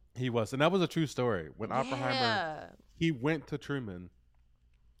 He was, and that was a true story. When Oppenheimer, Yeah. he went to Truman,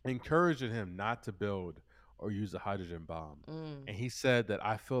 encouraging him not to build or use a hydrogen bomb. Mm. And he said that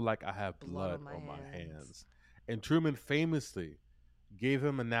I feel like I have Blood blood on my on my hands hands. And Truman famously gave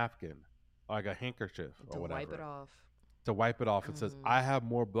him a napkin, like a handkerchief or to wipe it whatever, off. to wipe it off and says, Mm-hmm. I have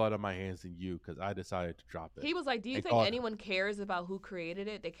more blood on my hands than you because I decided to drop it. He was like, "Do you They think called anyone cares about who created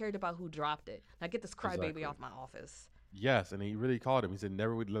it? They cared about who dropped it. Now get this crybaby exactly. off my office." Yes, and he really called him. He said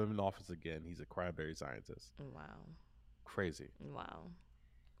never would let him in office again. He's a cranberry scientist. Wow. Crazy. Wow.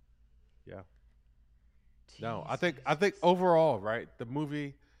 Yeah. No, I think I think Jesus. overall, right, the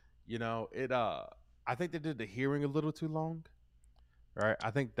movie, it I think they did the hearing a little too long. Right?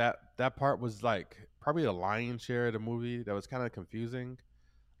 I think that part was like probably the lion's share of the movie that was kind of confusing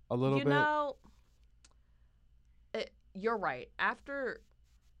a little You bit. know, you're right. After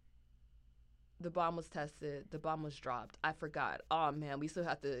the bomb was tested, the bomb was dropped. I forgot. Oh man, we still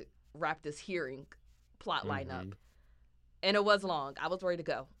have to wrap this hearing plot line Hmm. up. And it was long. I was ready to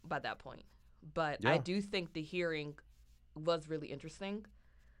go by that point. But I Yeah. do think the hearing was really interesting.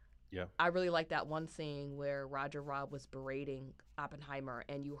 Yeah. I really like that one scene where Roger Robb was berating Oppenheimer,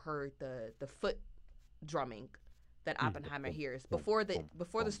 and you heard the foot drumming that Oppenheimer Boom, hears boom, boom,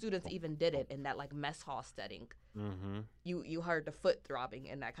 before the boom, students boom, even did boom. it in that like mess hall setting. Hmm. You heard the foot throbbing,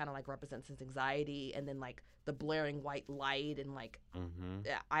 and that kind of like represents his anxiety, and then like the blaring white light, and like Hmm.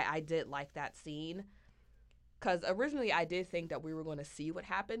 I did like that scene because originally I did think that we were going to see what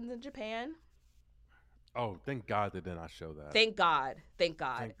happens in Japan. Oh, thank God they did not show that. Thank God, thank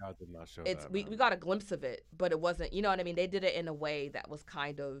God. Thank God they did not show It's that, we man. got a glimpse of it, but it wasn't. You know what I mean? They did it in a way that was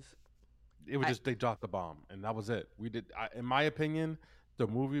kind of. It was I, just they dropped the bomb, and that was it. In my opinion, the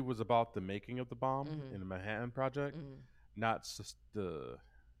movie was about the making of the bomb mm-hmm, in the Manhattan Project, mm-hmm. not just the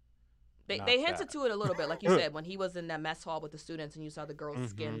not They that. hinted to it a little bit, like you said, when he was in that mess hall with the students, and you saw the girl's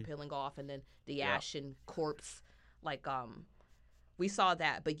skin Hmm. peeling off, and then the Yeah. ashen corpse, like we saw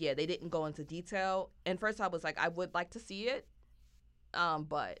that, but yeah, they didn't go into detail. And first, I was like, I would like to see it,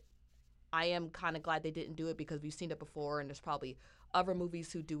 but I am kind of glad they didn't do it because we've seen it before, and there's probably other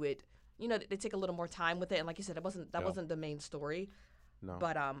movies who do it. They take a little more time with it, and like you said, that Yeah. wasn't the main story. No.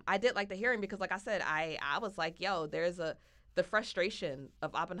 But I did like the hearing because, like I said, I was like, yo, the frustration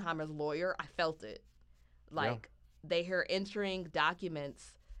of Oppenheimer's lawyer. I felt it. Yeah. Like they hear entering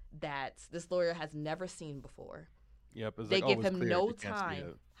documents that this lawyer has never seen before. Yep. It's They like, oh, give it's him cleared. no You can't see time,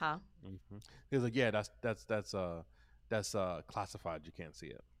 it. huh? Hmm. He was like, yeah, that's classified. You can't see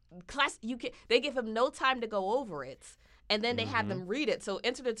it. They give him no time to go over it, and then they have Hmm. them read it. So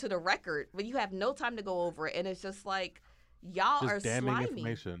enter it to the record, but you have no time to go over it, and it's just like y'all are Just damning slimy,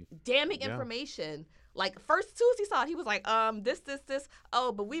 information. damning Yeah. information. Like first Tuesday saw it, he was like, this.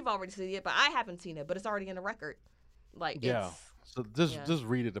 Oh, but we've already seen it, but I haven't seen it, but it's already in the record. Like it's Yeah. So just yeah, just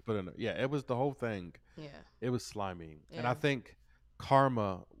read it to put in it. Yeah, it was the whole thing. yeah, It was slimy, and I yeah. think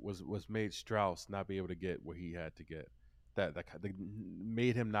karma was made Strauss not be able to get what he had to get. that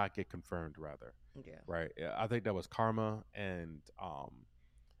made him not get confirmed, rather, Yeah. right? Yeah, I think that was karma, and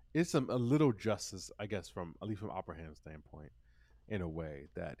it's a little justice, I guess, from at least from Oppenheimer's standpoint, in a way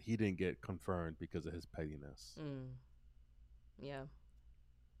that he didn't get confirmed because of his pettiness. Mm. Yeah.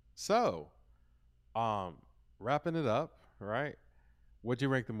 So, um, wrapping it up, right? What'd you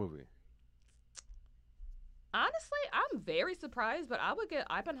rank the movie? Honestly, I'm very surprised, but I would get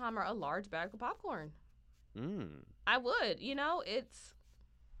Oppenheimer a large bag of popcorn. Mm. I would. It's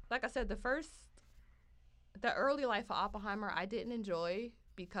like I said, the early life of Oppenheimer, I didn't enjoy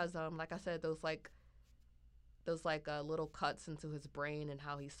because, like I said, those little cuts into his brain and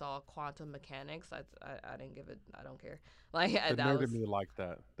how he saw quantum mechanics. I didn't give it. I don't care. Like The that nerd in was me liked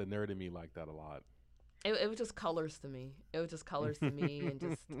that. The nerd in me liked that a lot. it was just colors to me. It was just colors to me, and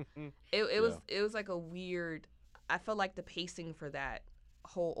just Yeah. it was like a weird. I felt like the pacing for that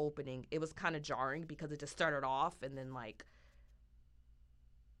whole opening, it was kind of jarring because it just started off and then like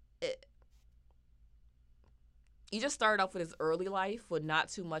it, you just started off with his early life with not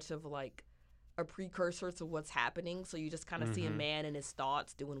too much of like a precursor to what's happening. So you just kind of see a Mm-hmm. man in his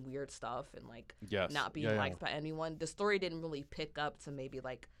thoughts doing weird stuff and like Yes. not being Yeah. Yeah. liked by anyone. The story didn't really pick up to maybe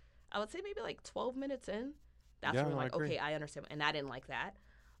like, I would say maybe like 12 minutes in. That's Yeah. when No, I like, agree. okay, I understand. And I didn't like that.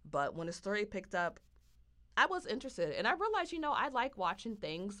 But when the story picked up, I was interested. And I realized, I like watching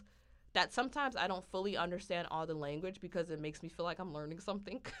things that sometimes I don't fully understand all the language because it makes me feel like I'm learning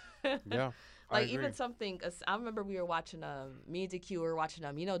something. Yeah, I Like even agree. something, I remember we were watching me and DQ were watching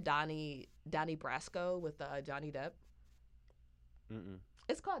Donnie Brasco with Johnny Depp. Mm-mm.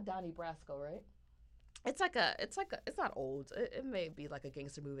 It's called Donnie Brasco, right? It's not old. It may be like a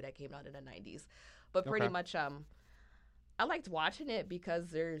gangster movie that came out in the 90s, but pretty Okay. much I liked watching it because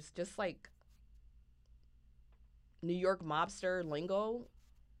there's just like New York mobster lingo.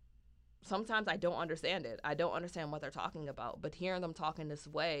 Sometimes I don't understand it. I don't understand what they're talking about, but hearing them talking this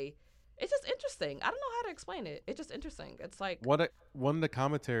way, it's just interesting. I don't know how to explain it. It's just interesting. It's like, One of the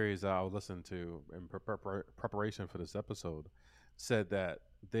commentaries that I was listening to in preparation for this episode said that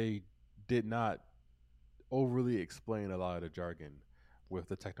they did not overly explain a lot of the jargon with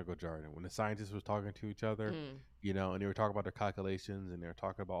the technical jargon. When the scientists were talking to each other, mm, and they were talking about their calculations and they were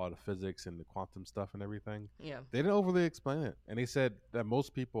talking about all the physics and the quantum stuff and everything, yeah, they didn't overly explain it. And they said that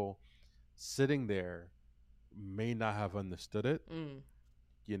most people sitting there may not have understood mm, it.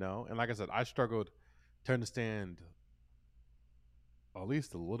 And like I said, I struggled to understand at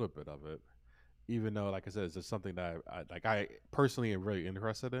least a little bit of it, even though, like I said, it's just something that I personally am really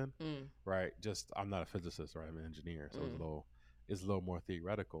interested in. mm, Right? Just I'm not a physicist, right? I'm an engineer, so mm. it's a little more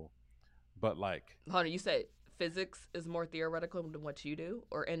theoretical. But like, Hold on, you said physics is more theoretical than what you do,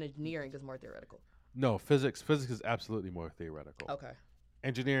 or engineering is more theoretical? no, physics is absolutely more theoretical. Okay,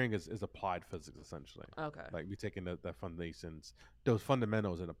 Engineering is applied physics essentially. okay. Like we taking the foundations, those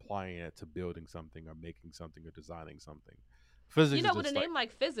fundamentals, and applying it to building something or making something or designing something. Physics is With a just like name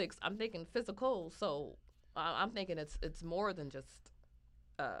like physics, I'm thinking physical, so I'm thinking it's more than just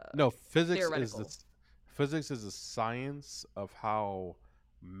uh, no theoretical. physics is the science of how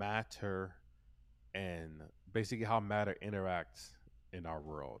matter and basically how matter interacts in our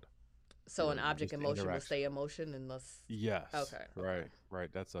world. So an object Just in the motion will interaction. stay in motion unless. Yes, Okay, okay, right, right.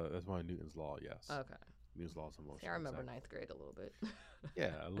 That's one of Newton's law. Yes, okay. Newton's laws of See, I motion. remember Exactly. ninth grade a little bit.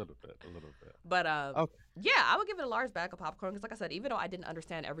 Yeah, a little bit. But Okay. yeah, I would give it a large bag of popcorn because, like I said, even though I didn't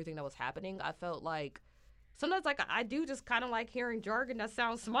understand everything that was happening, I felt like sometimes like I do just kind of like hearing jargon that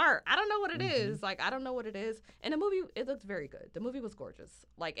sounds smart. I don't know what it Mm-hmm. is. Like I don't know what it is. And the movie, it looked very good. The movie was gorgeous.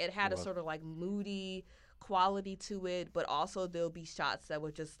 Like it It had a was. sort of like moody quality to it, but also there'll be shots that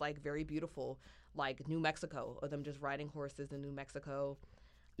were just like very beautiful, like New Mexico, or them just riding horses in New Mexico.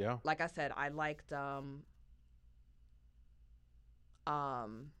 Yeah. Like I said, I liked um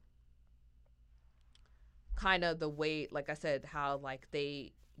kind of the way, like I said, how like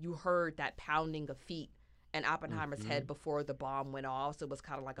you heard that pounding of feet in Oppenheimer's Mm-hmm. head before the bomb went off. So it was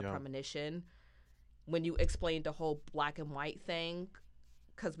kind of like a Yeah. premonition. When you explained the whole black and white thing,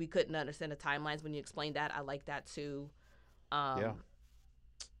 because we couldn't understand the timelines. When you explained that, I like that too. Yeah. Um,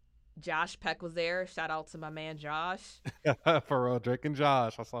 Josh Peck was there. Shout out to my man Josh. For real, Drake and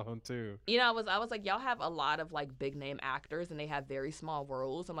Josh, I saw him too. I was like, y'all have a lot of like big name actors and they have very small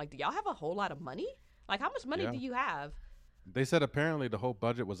roles. I'm like, do y'all have a whole lot of money? Like, how much money Yeah. do you have? They said apparently the whole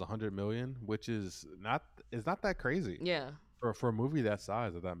budget was 100 million, which is not that crazy Yeah, for a movie that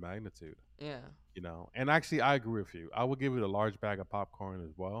size of that magnitude. yeah. And actually, I agree with you. I would give it a large bag of popcorn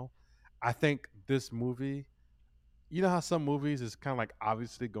as well. I think this movie, you know how some movies is kind of like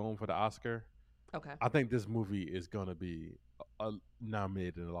obviously going for the Oscar. Okay. I think this movie is going to be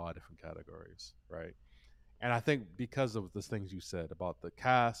nominated in a lot of different categories, right? And I think because of the things you said about the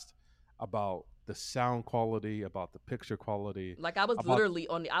cast, about the sound quality, about the picture quality, Like I was about literally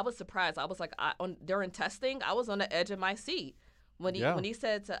on the. I was surprised. I was like, on during testing, I was on the edge of my seat when he yeah, when he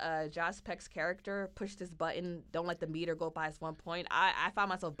said to Josh Peck's character, push this button, don't let the meter go past 1 point. I found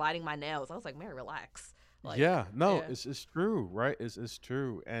myself biting my nails. I was like, man, relax. Like, yeah, no, yeah, it's true, right? It's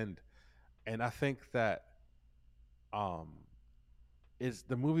true, and I think that um is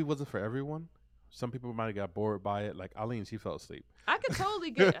the movie wasn't for everyone. Some people might have got bored by it. Like Aline, she fell asleep. I could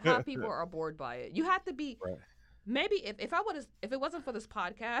totally get how people are bored by it. You have to be. Right. Maybe if I would have if it wasn't for this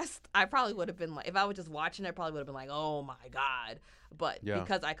podcast, I probably would have been like if I was just watching it, I probably would have been like, oh my god. But Yeah.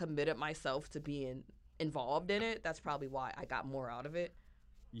 because I committed myself to being involved in it, that's probably why I got more out of it.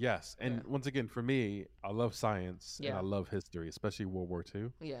 Yes. Yeah. And once again, for me, I love science and I Yeah. love history, especially World War II.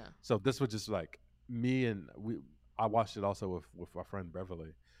 Yeah. So this was just like me and we. I watched it also with our friend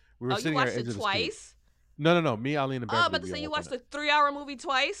Beverly. We were Oh, you sitting at the watched edge it of the seat. twice? No, no, no. Me, Aline, and Oh, I'm Beverly, about to we say all you went watched on a 3 hour movie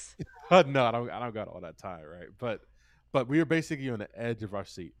twice? no, I don't got all that time, right? But we were basically on the edge of our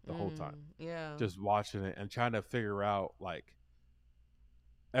seat the whole time, Yeah. just watching it and trying to figure out like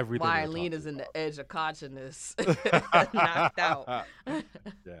everything they Why were Eileen talking is in the about. edge of consciousness. Knocked out.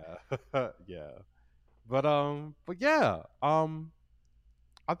 Yeah, yeah. But yeah,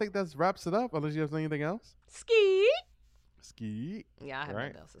 I think that wraps it up. Unless you have anything else, Ski. ski. Yeah, I have Right.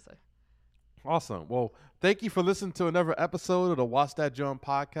 nothing else to say. Awesome. Well, thank you for listening to another episode of the Watch That John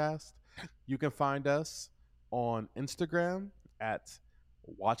podcast. You can find us on Instagram at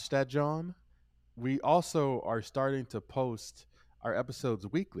Watch That John. We also are starting to post our episodes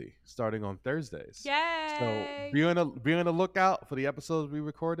weekly, starting on Thursdays. So Yay. be on the lookout for the episodes we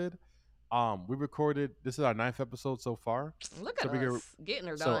recorded. We recorded this is our ninth episode so far. Look So at we go us getting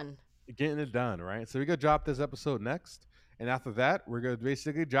her so done. getting it done, right? So we gonna drop this episode next. And after that, we're gonna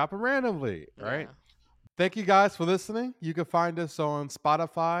basically drop it randomly, right? Yeah. Thank you guys for listening. You can find us on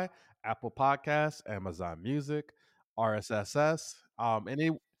Spotify, Apple Podcasts, Amazon Music, RSS,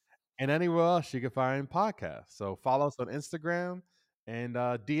 and anywhere else you can find podcasts. So follow us on Instagram and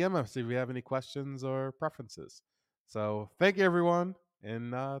DM us if you have any questions or preferences. So thank you everyone,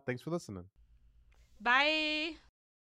 and thanks for listening. Bye.